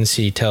friends,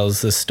 she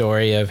tells the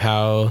story of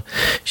how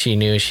she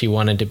knew she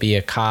wanted to be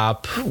a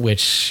cop,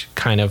 which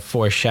kind of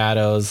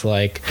foreshadows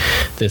like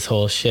this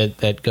whole shit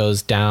that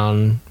goes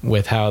down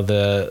with how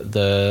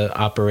the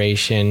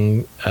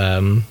operation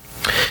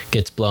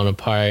gets blown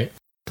apart.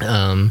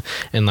 And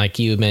like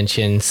you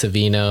mentioned,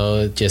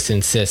 Savino just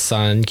insists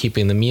on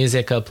keeping the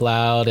music up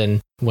loud,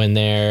 and when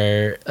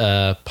they're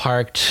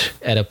parked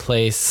at a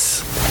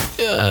place,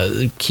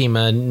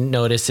 Kima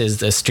notices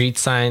the street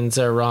signs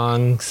are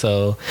wrong,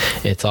 so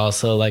it's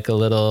also like a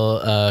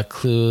little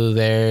clue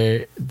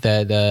there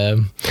that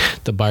the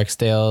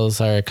Barksdales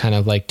are kind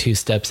of like 2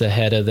 steps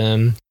ahead of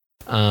them.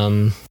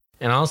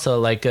 And also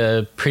like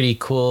a pretty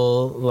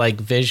cool like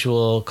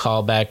visual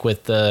callback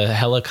with the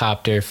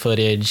helicopter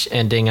footage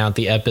ending out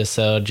the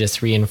episode,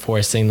 just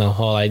reinforcing the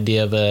whole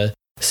idea of a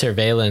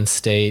surveillance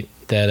state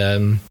that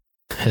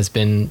has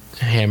been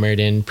hammered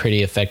in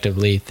pretty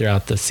effectively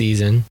throughout the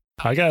season.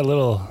 I got a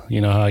little,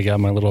 how I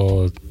got my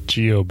little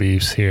geo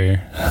beefs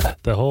here.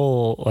 The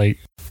whole, like,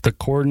 the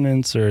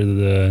coordinates or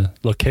the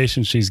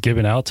location she's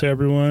giving out to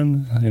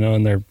everyone,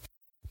 in their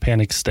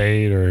panic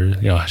state, or,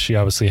 she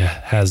obviously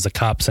has the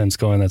cop sense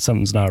going that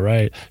something's not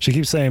right. She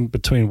keeps saying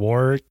between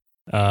Warwick,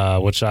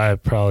 which I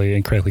probably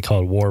incorrectly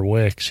called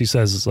Warwick. She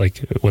says,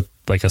 like, with,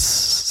 like, a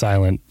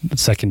silent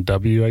second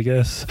W, I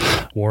guess,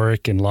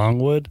 Warwick and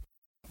Longwood.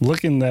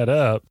 Looking that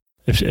up,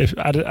 If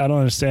I don't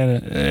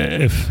understand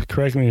it,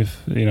 correct me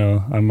if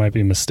I might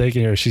be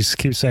mistaken here. She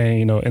keeps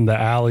saying in the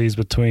alleys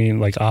between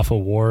like off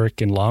of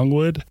Warwick and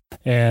Longwood,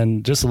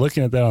 and just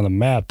looking at that on the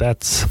map,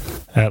 that's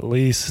at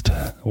least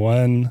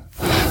 1,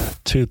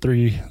 2,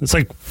 3. It's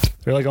like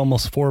they're like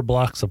almost 4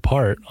 blocks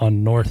apart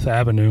on North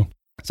Avenue.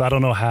 So I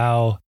don't know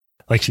how.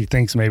 Like she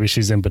thinks maybe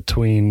she's in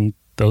between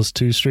those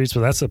 2 streets,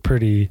 but that's a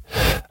pretty.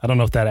 I don't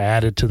know if that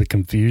added to the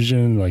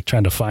confusion, like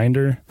trying to find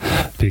her,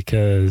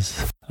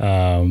 because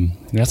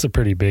that's a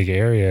pretty big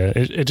area.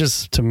 It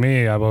just, to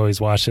me, I've always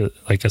watched it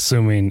like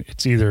assuming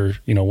it's either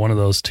one of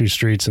those 2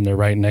 streets and they're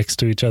right next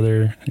to each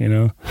other,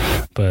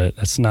 but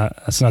that's not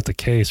the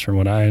case from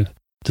what I've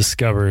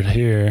discovered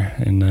here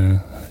in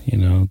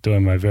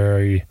doing my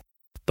very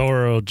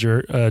thorough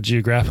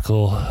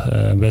geographical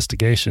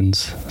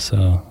investigations.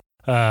 So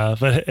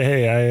but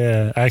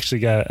hey, I actually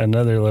got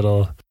another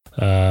little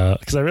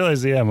because I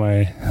realized,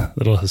 my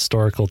little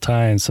historical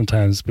tie-ins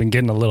sometimes been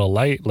getting a little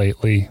light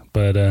lately,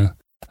 but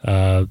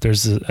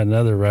there's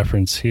another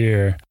reference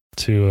here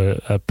to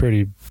a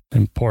pretty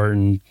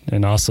important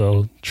and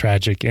also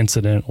tragic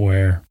incident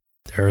where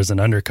there was an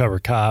undercover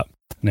cop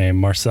named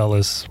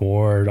Marcellus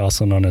Ward,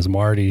 also known as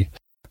Marty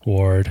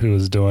Ward, who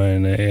was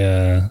doing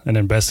an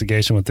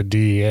investigation with the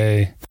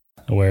DEA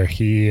where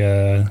he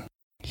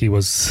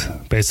was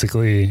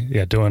basically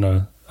doing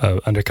a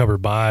undercover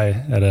buy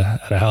at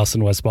a house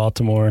in West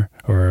Baltimore,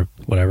 or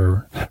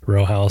whatever,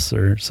 row house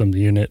or some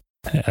unit.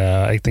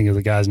 I think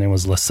the guy's name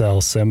was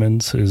LaSalle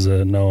Simmons, who's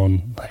a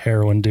known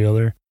heroin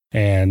dealer,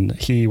 and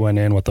he went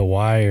in with a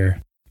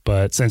wire.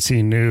 But since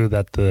he knew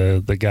that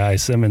the guy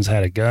Simmons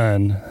had a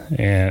gun,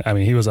 and I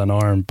mean he was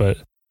unarmed, but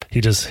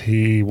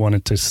he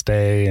wanted to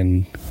stay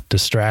and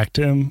distract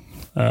him,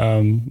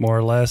 more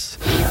or less,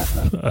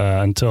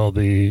 until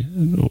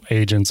the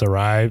agents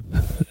arrived.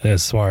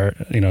 As far,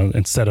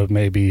 instead of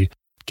maybe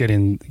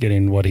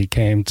getting what he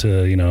came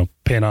to,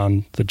 pin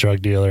on the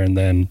drug dealer and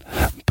then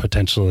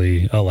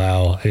potentially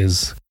allow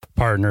his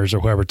partners or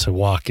whoever to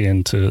walk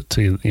into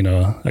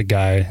a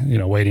guy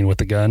waiting with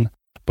the gun.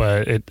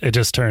 But it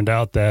just turned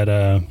out that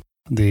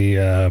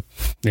the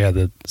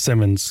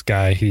Simmons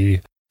guy,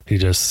 he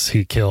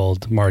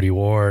killed Marty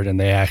Ward, and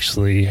they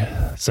actually,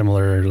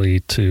 similarly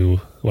to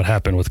what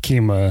happened with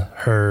Kima,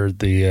 heard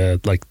the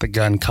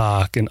gun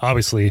cock, and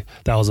obviously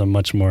that was a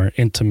much more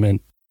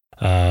intimate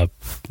or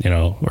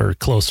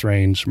close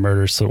range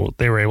murder, so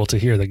they were able to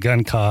hear the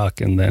gun cock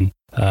and then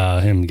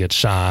him get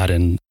shot.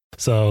 And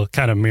so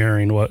kind of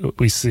mirroring what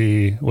we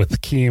see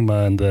with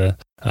Kima and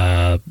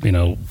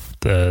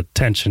the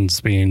tensions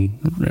being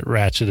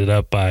ratcheted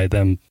up by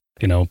them,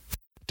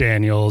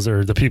 Daniels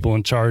or the people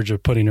in charge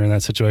of putting her in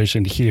that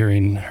situation,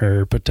 hearing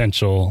her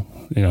potential,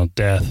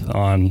 death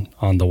on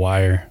the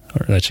wire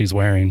that she's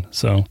wearing.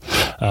 So,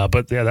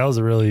 but that was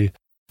a really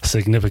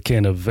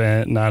significant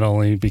event, not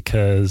only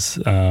because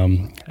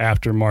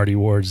after Marty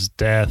Ward's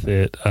death,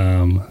 it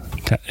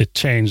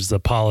changed the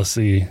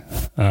policy,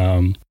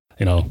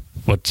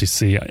 what you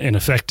see,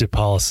 ineffective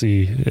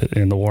policy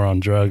in the war on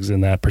drugs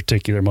in that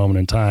particular moment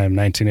in time,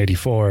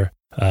 1984,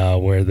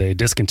 where they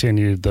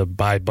discontinued the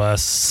buy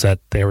busts that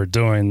they were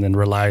doing and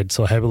relied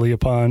so heavily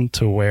upon,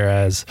 to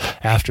whereas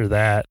after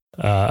that,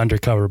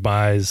 undercover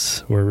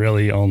buys were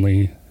really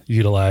only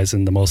utilized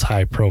in the most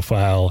high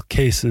profile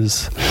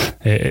cases,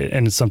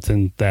 and it's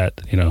something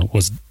that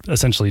was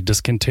essentially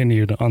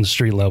discontinued on the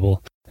street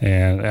level.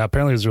 And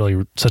apparently it was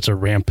really such a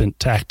rampant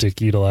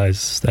tactic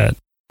utilized that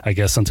I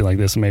guess something like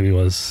this maybe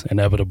was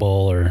inevitable,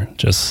 or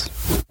just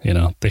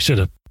they should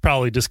have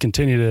probably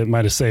discontinued it. It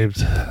might have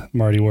saved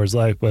Marty Ward's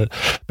life. But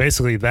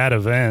basically that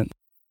event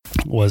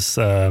was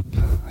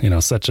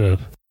such a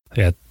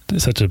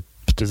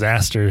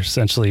disaster.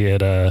 Essentially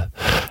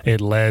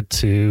it led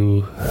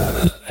to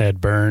Ed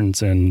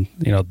Burns and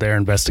their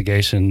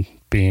investigation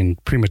being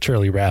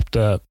prematurely wrapped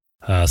up,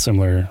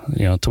 similar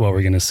to what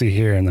we're going to see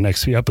here in the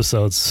next few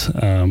episodes,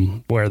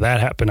 where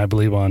that happened, I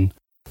believe, on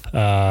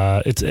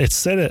it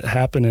said it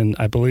happened in,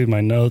 I believe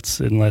my notes,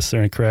 unless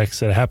they're incorrect,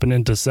 said it happened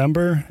in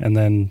December, and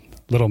then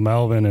Little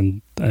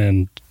Melvin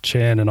and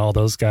Chin and all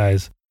those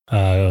guys,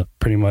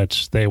 pretty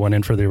much they went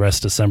in for the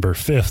arrest December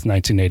 5th,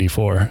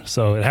 1984.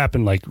 So it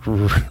happened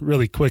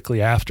really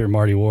quickly after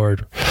Marty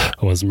Ward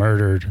was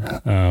murdered,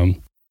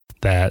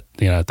 that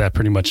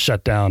pretty much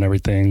shut down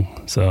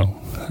everything. So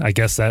I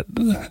guess that,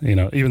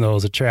 even though it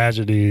was a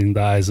tragedy in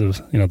the eyes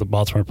of, the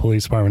Baltimore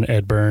Police Department,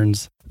 Ed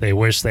Burns, they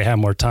wish they had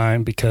more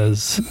time,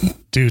 because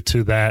due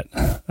to that,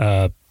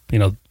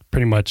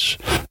 pretty much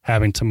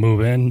having to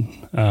move in,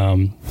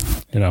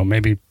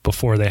 maybe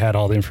before they had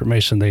all the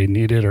information they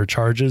needed or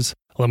charges,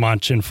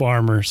 Lamont Chin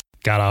farmers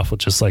got off with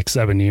just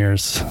 7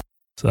 years.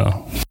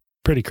 So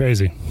pretty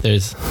crazy.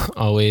 There's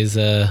always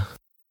a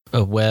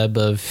web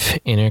of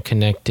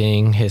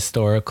interconnecting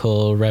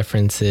historical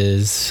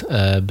references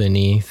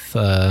beneath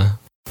the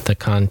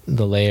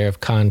layer of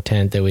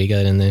content that we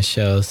got in this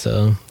show.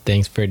 So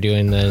thanks for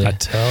doing the. I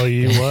tell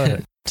you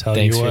what.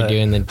 Thanks for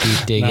doing the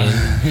deep digging.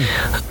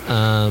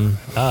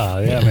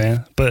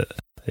 Man. But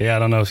yeah, I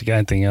don't know if you got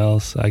anything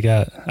else. I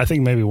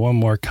think maybe one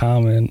more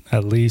comment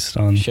at least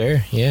on.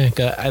 Sure. Yeah.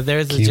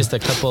 There's just a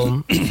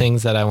couple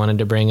things that I wanted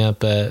to bring up,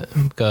 but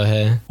go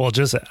ahead. Well,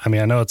 I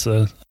know it's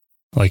a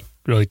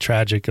really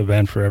tragic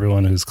event for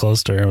everyone who's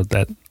close to her,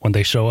 that when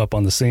they show up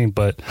on the scene,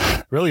 but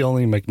really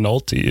only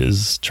McNulty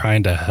is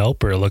trying to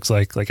help her. It looks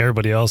like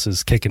everybody else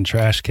is kicking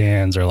trash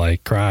cans or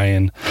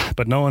crying,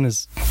 but no one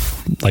is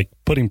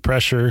putting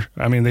pressure.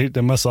 I mean,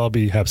 they must all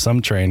have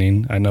some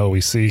training. I know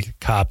we see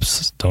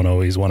cops don't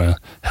always want to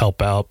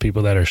help out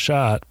people that are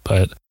shot,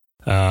 but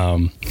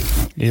no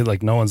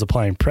one's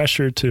applying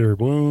pressure to her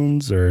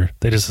wounds, or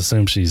they just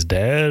assume she's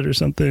dead or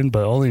something.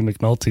 But only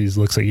McNulty's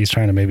looks like he's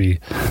trying to maybe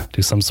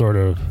do some sort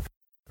of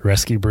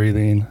rescue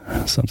breathing,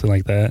 something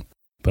like that.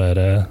 But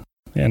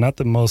not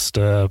the most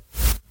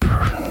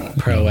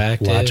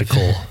proactive,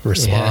 logical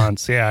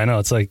response. Yeah, I know.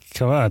 It's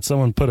come on,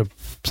 someone put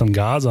some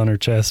gauze on her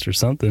chest or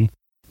something.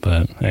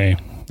 But hey,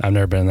 I've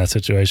never been in that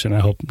situation. I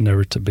hope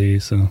never to be.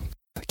 So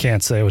I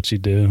can't say what you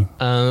do.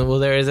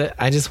 Well,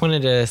 I just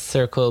wanted to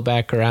circle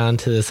back around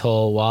to this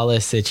whole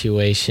Wallace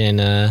situation.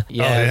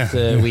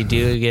 We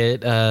do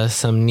get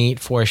some neat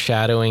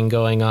foreshadowing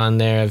going on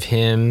there of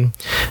him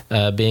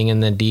being in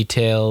the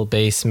detail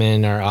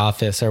basement or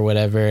office or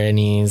whatever, and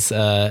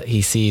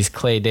he sees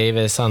Clay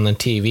Davis on the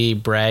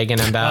TV bragging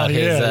about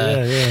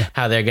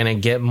how they're gonna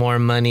get more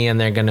money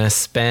and they're gonna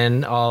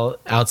outspend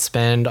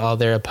all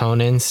their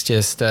opponents.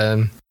 Just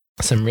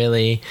some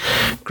really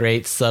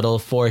great subtle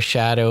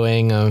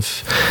foreshadowing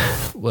of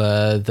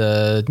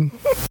the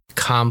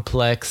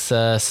complex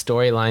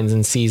storylines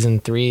in season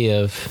 3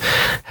 of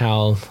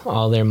how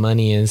all their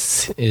money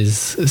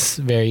is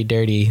very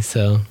dirty.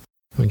 So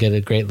we get a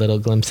great little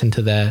glimpse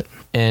into that.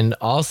 And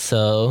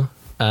also,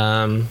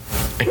 I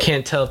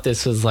can't tell if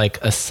this was like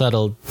a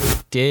subtle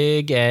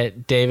dig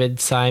at David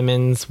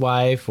Simon's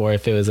wife or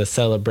if it was a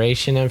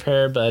celebration of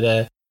her,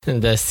 but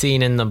the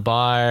scene in the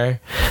bar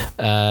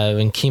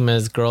when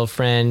Kima's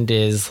girlfriend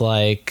is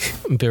like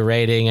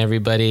berating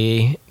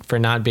everybody for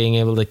not being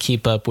able to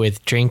keep up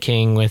with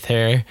drinking with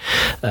her.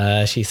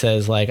 She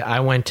says like, I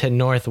went to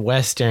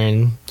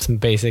Northwestern,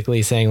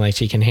 basically saying like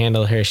she can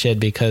handle her shit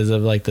because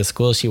of like the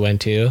school she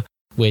went to,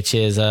 which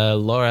is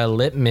Laura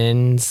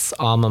Lippman's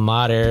alma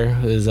mater,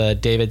 who's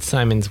David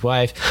Simon's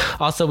wife.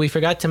 Also, we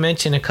forgot to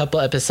mention a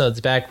couple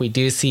episodes back, we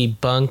do see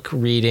Bunk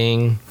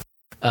reading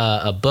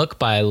a book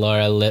by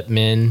Laura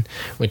Lippman,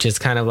 which is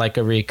kind of like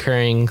a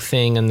recurring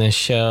thing in the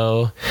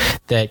show,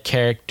 that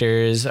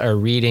characters are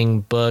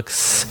reading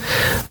books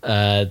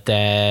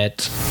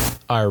that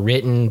are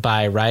written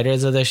by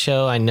writers of the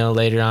show. I know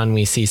later on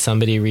we see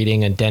somebody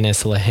reading a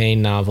Dennis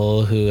Lehane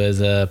novel who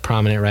is a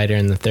prominent writer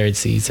in the 3rd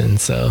season.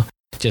 So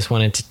just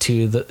wanted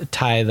to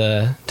tie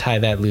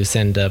that loose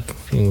end up.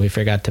 We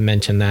forgot to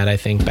mention that, I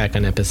think, back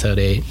on episode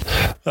 8.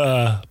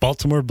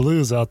 Baltimore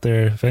Blues out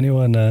there. If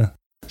anyone...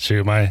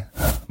 Shoot, my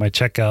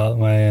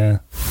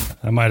checkout,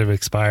 I might have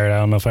expired. I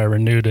don't know if I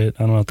renewed it.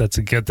 I don't know if that's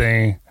a good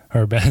thing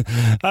or bad.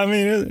 I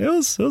mean, it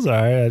was all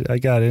right. I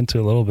got into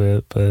it a little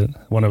bit,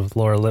 but one of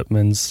Laura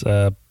Lippman's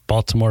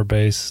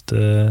Baltimore-based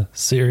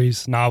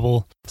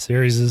novel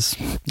series is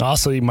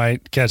also, you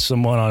might catch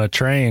someone on a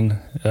train,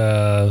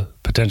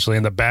 potentially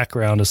in the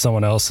background of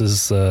someone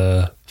else's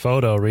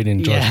photo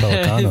reading George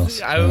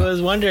Pelecanos. I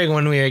was wondering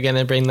when we were going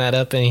to bring that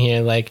up in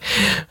here. Like,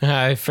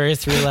 I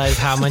first realized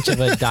how much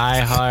of a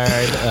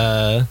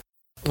diehard,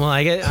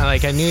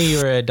 I knew you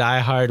were a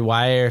diehard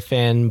Wire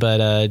fan,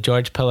 but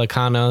George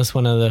Pelecanos,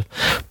 one of the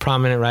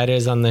prominent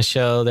writers on the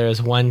show, there was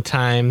one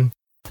time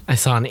I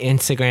saw an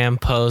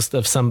Instagram post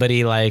of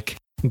somebody like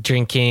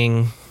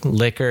drinking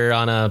liquor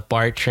on a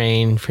BART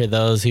train. For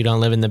those who don't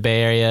live in the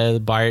Bay Area, the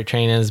BART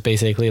train is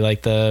basically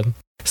like the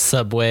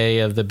subway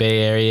of the Bay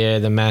Area,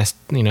 the mass,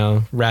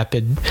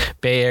 rapid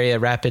Bay Area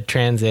rapid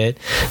transit.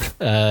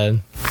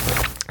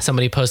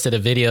 Somebody posted a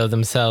video of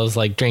themselves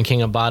like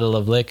drinking a bottle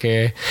of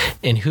liquor,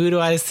 and who do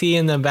I see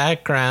in the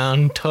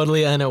background,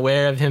 totally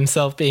unaware of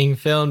himself being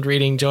filmed,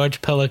 reading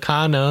George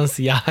Pelecanos?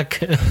 Yak.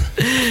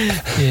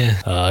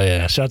 Yeah. Oh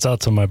yeah. Shouts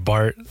out to my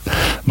BART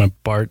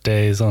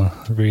days on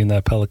reading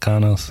that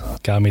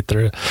Pelecanos. Got me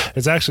through.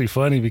 It's actually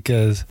funny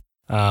because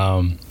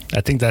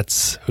I think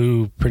that's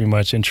who pretty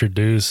much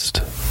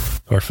introduced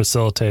or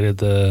facilitated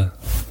the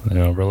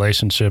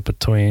relationship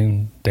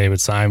between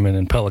David Simon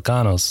and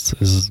Pelecanos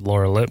is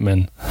Laura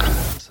Lippman.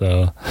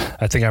 So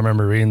I think I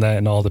remember reading that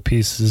in All the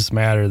Pieces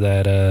Matter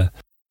that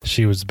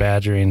she was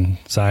badgering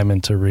Simon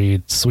to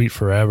read Sweet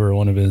Forever,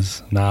 one of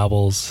his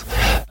novels.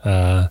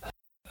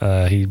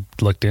 He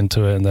looked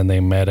into it, and then they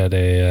met at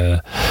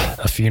a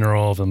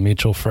funeral of a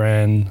mutual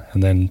friend,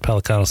 and then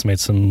Pelecanos made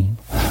some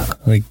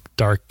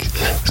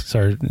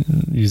started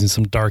using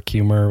some dark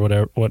humor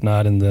or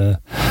whatnot in the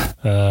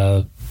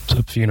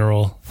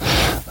funeral.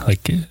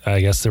 Like,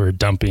 I guess they were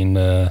dumping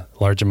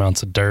large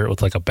amounts of dirt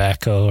with like a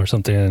backhoe or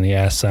something, and he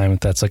asked Simon if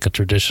that's like a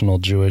traditional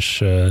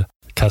Jewish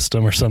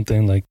custom or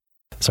something, like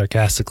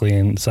sarcastically,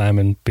 and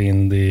Simon,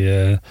 being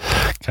the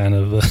kind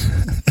of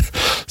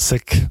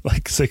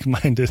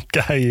sick-minded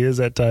guy he is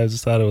at times,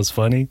 just thought it was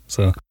funny.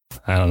 So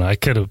I don't know, I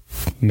could have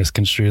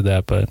misconstrued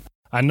that, but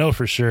I know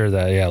for sure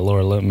that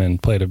Laura Lippman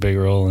played a big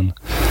role in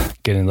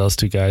getting those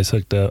two guys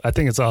hooked up. I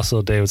think it's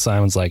also David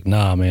Simon's like,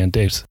 nah man,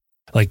 Dave's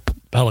like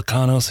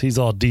Pelecanos, he's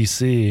all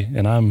DC,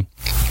 and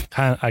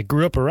I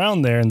grew up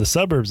around there in the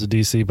suburbs of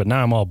DC, but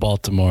now I'm all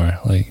Baltimore.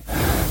 Like,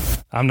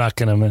 I'm not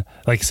gonna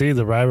see,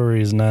 the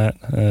rivalry is not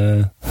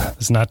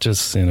it's not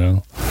just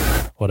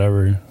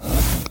whatever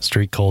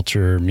street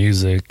culture,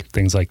 music,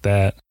 things like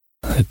that.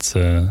 It's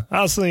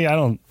honestly,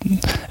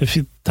 if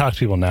you talk to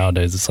people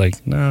nowadays, it's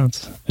like, no,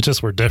 it's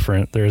just we're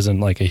different. There isn't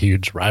like a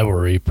huge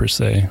rivalry per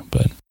se,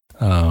 but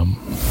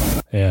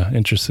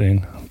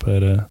interesting.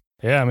 But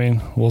I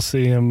mean, we'll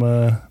see him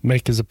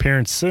make his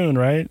appearance soon,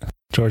 right?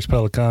 George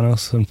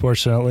Pelecanos,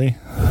 unfortunately,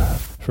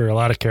 for a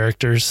lot of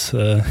characters.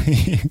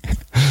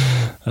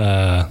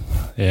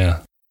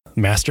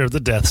 Master of the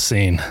death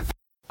scene.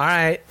 All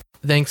right.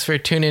 Thanks for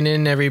tuning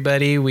in,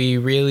 everybody. We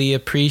really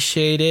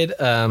appreciate it.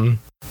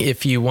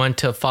 If you want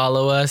to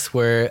follow us,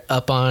 we're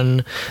up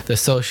on the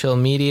social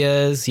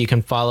medias. You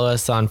can follow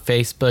us on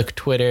Facebook,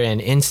 Twitter,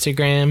 and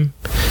Instagram.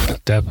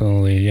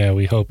 Definitely. Yeah,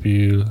 we hope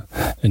you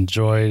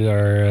enjoyed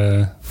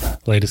our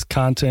latest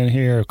content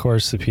here. Of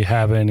course, if you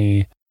have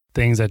any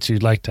things that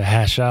you'd like to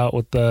hash out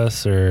with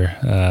us, or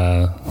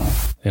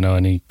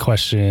any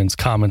questions,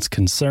 comments,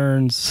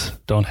 concerns,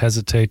 don't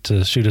hesitate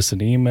to shoot us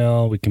an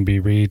email. We can be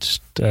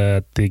reached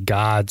at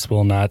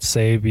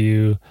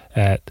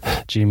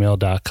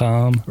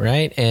thegodswillnotsaveyou@gmail.com.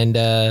 Right.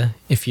 And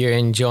if you're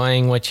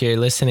enjoying what you're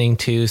listening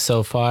to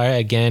so far,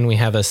 again, we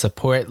have a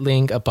support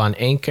link up on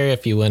Anchor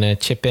if you want to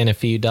chip in a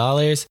few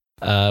dollars.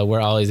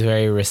 We're always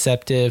very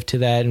receptive to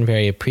that and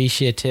very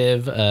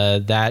appreciative.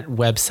 That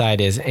website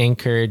is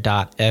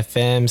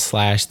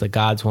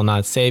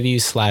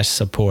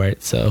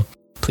anchor.fm/thegodswillnotsaveyou/support. So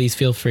please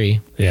feel free.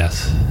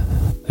 Yes.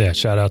 Yeah.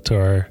 Shout out to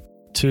our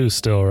two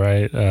still,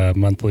 right?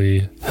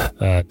 Monthly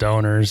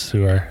donors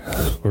who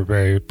we're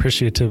very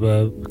appreciative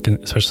of,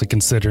 especially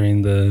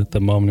considering the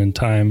moment in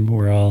time.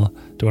 We're all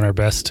doing our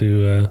best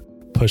to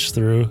push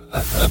through.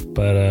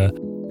 But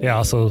yeah,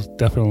 also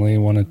definitely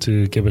wanted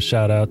to give a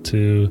shout out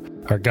to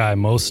our guy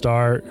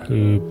Mostart,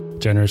 who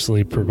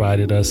generously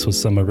provided us with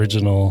some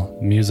original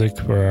music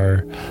for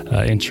our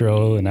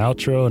intro and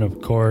outro. And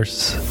of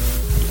course,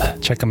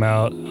 check him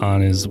out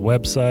on his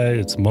website.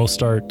 It's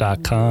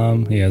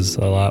mostart.com. He has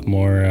a lot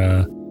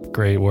more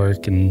great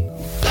work, and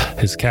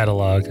his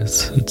catalog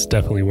it's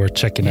definitely worth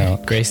checking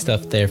out. Great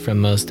stuff there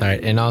from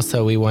Mostart. And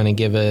also we want to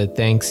give a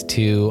thanks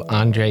to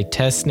Andre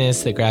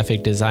Tesnis, the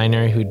graphic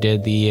designer who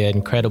did the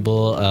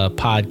incredible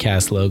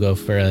podcast logo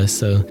for us.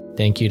 So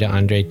thank you to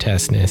Andre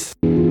Tesnis.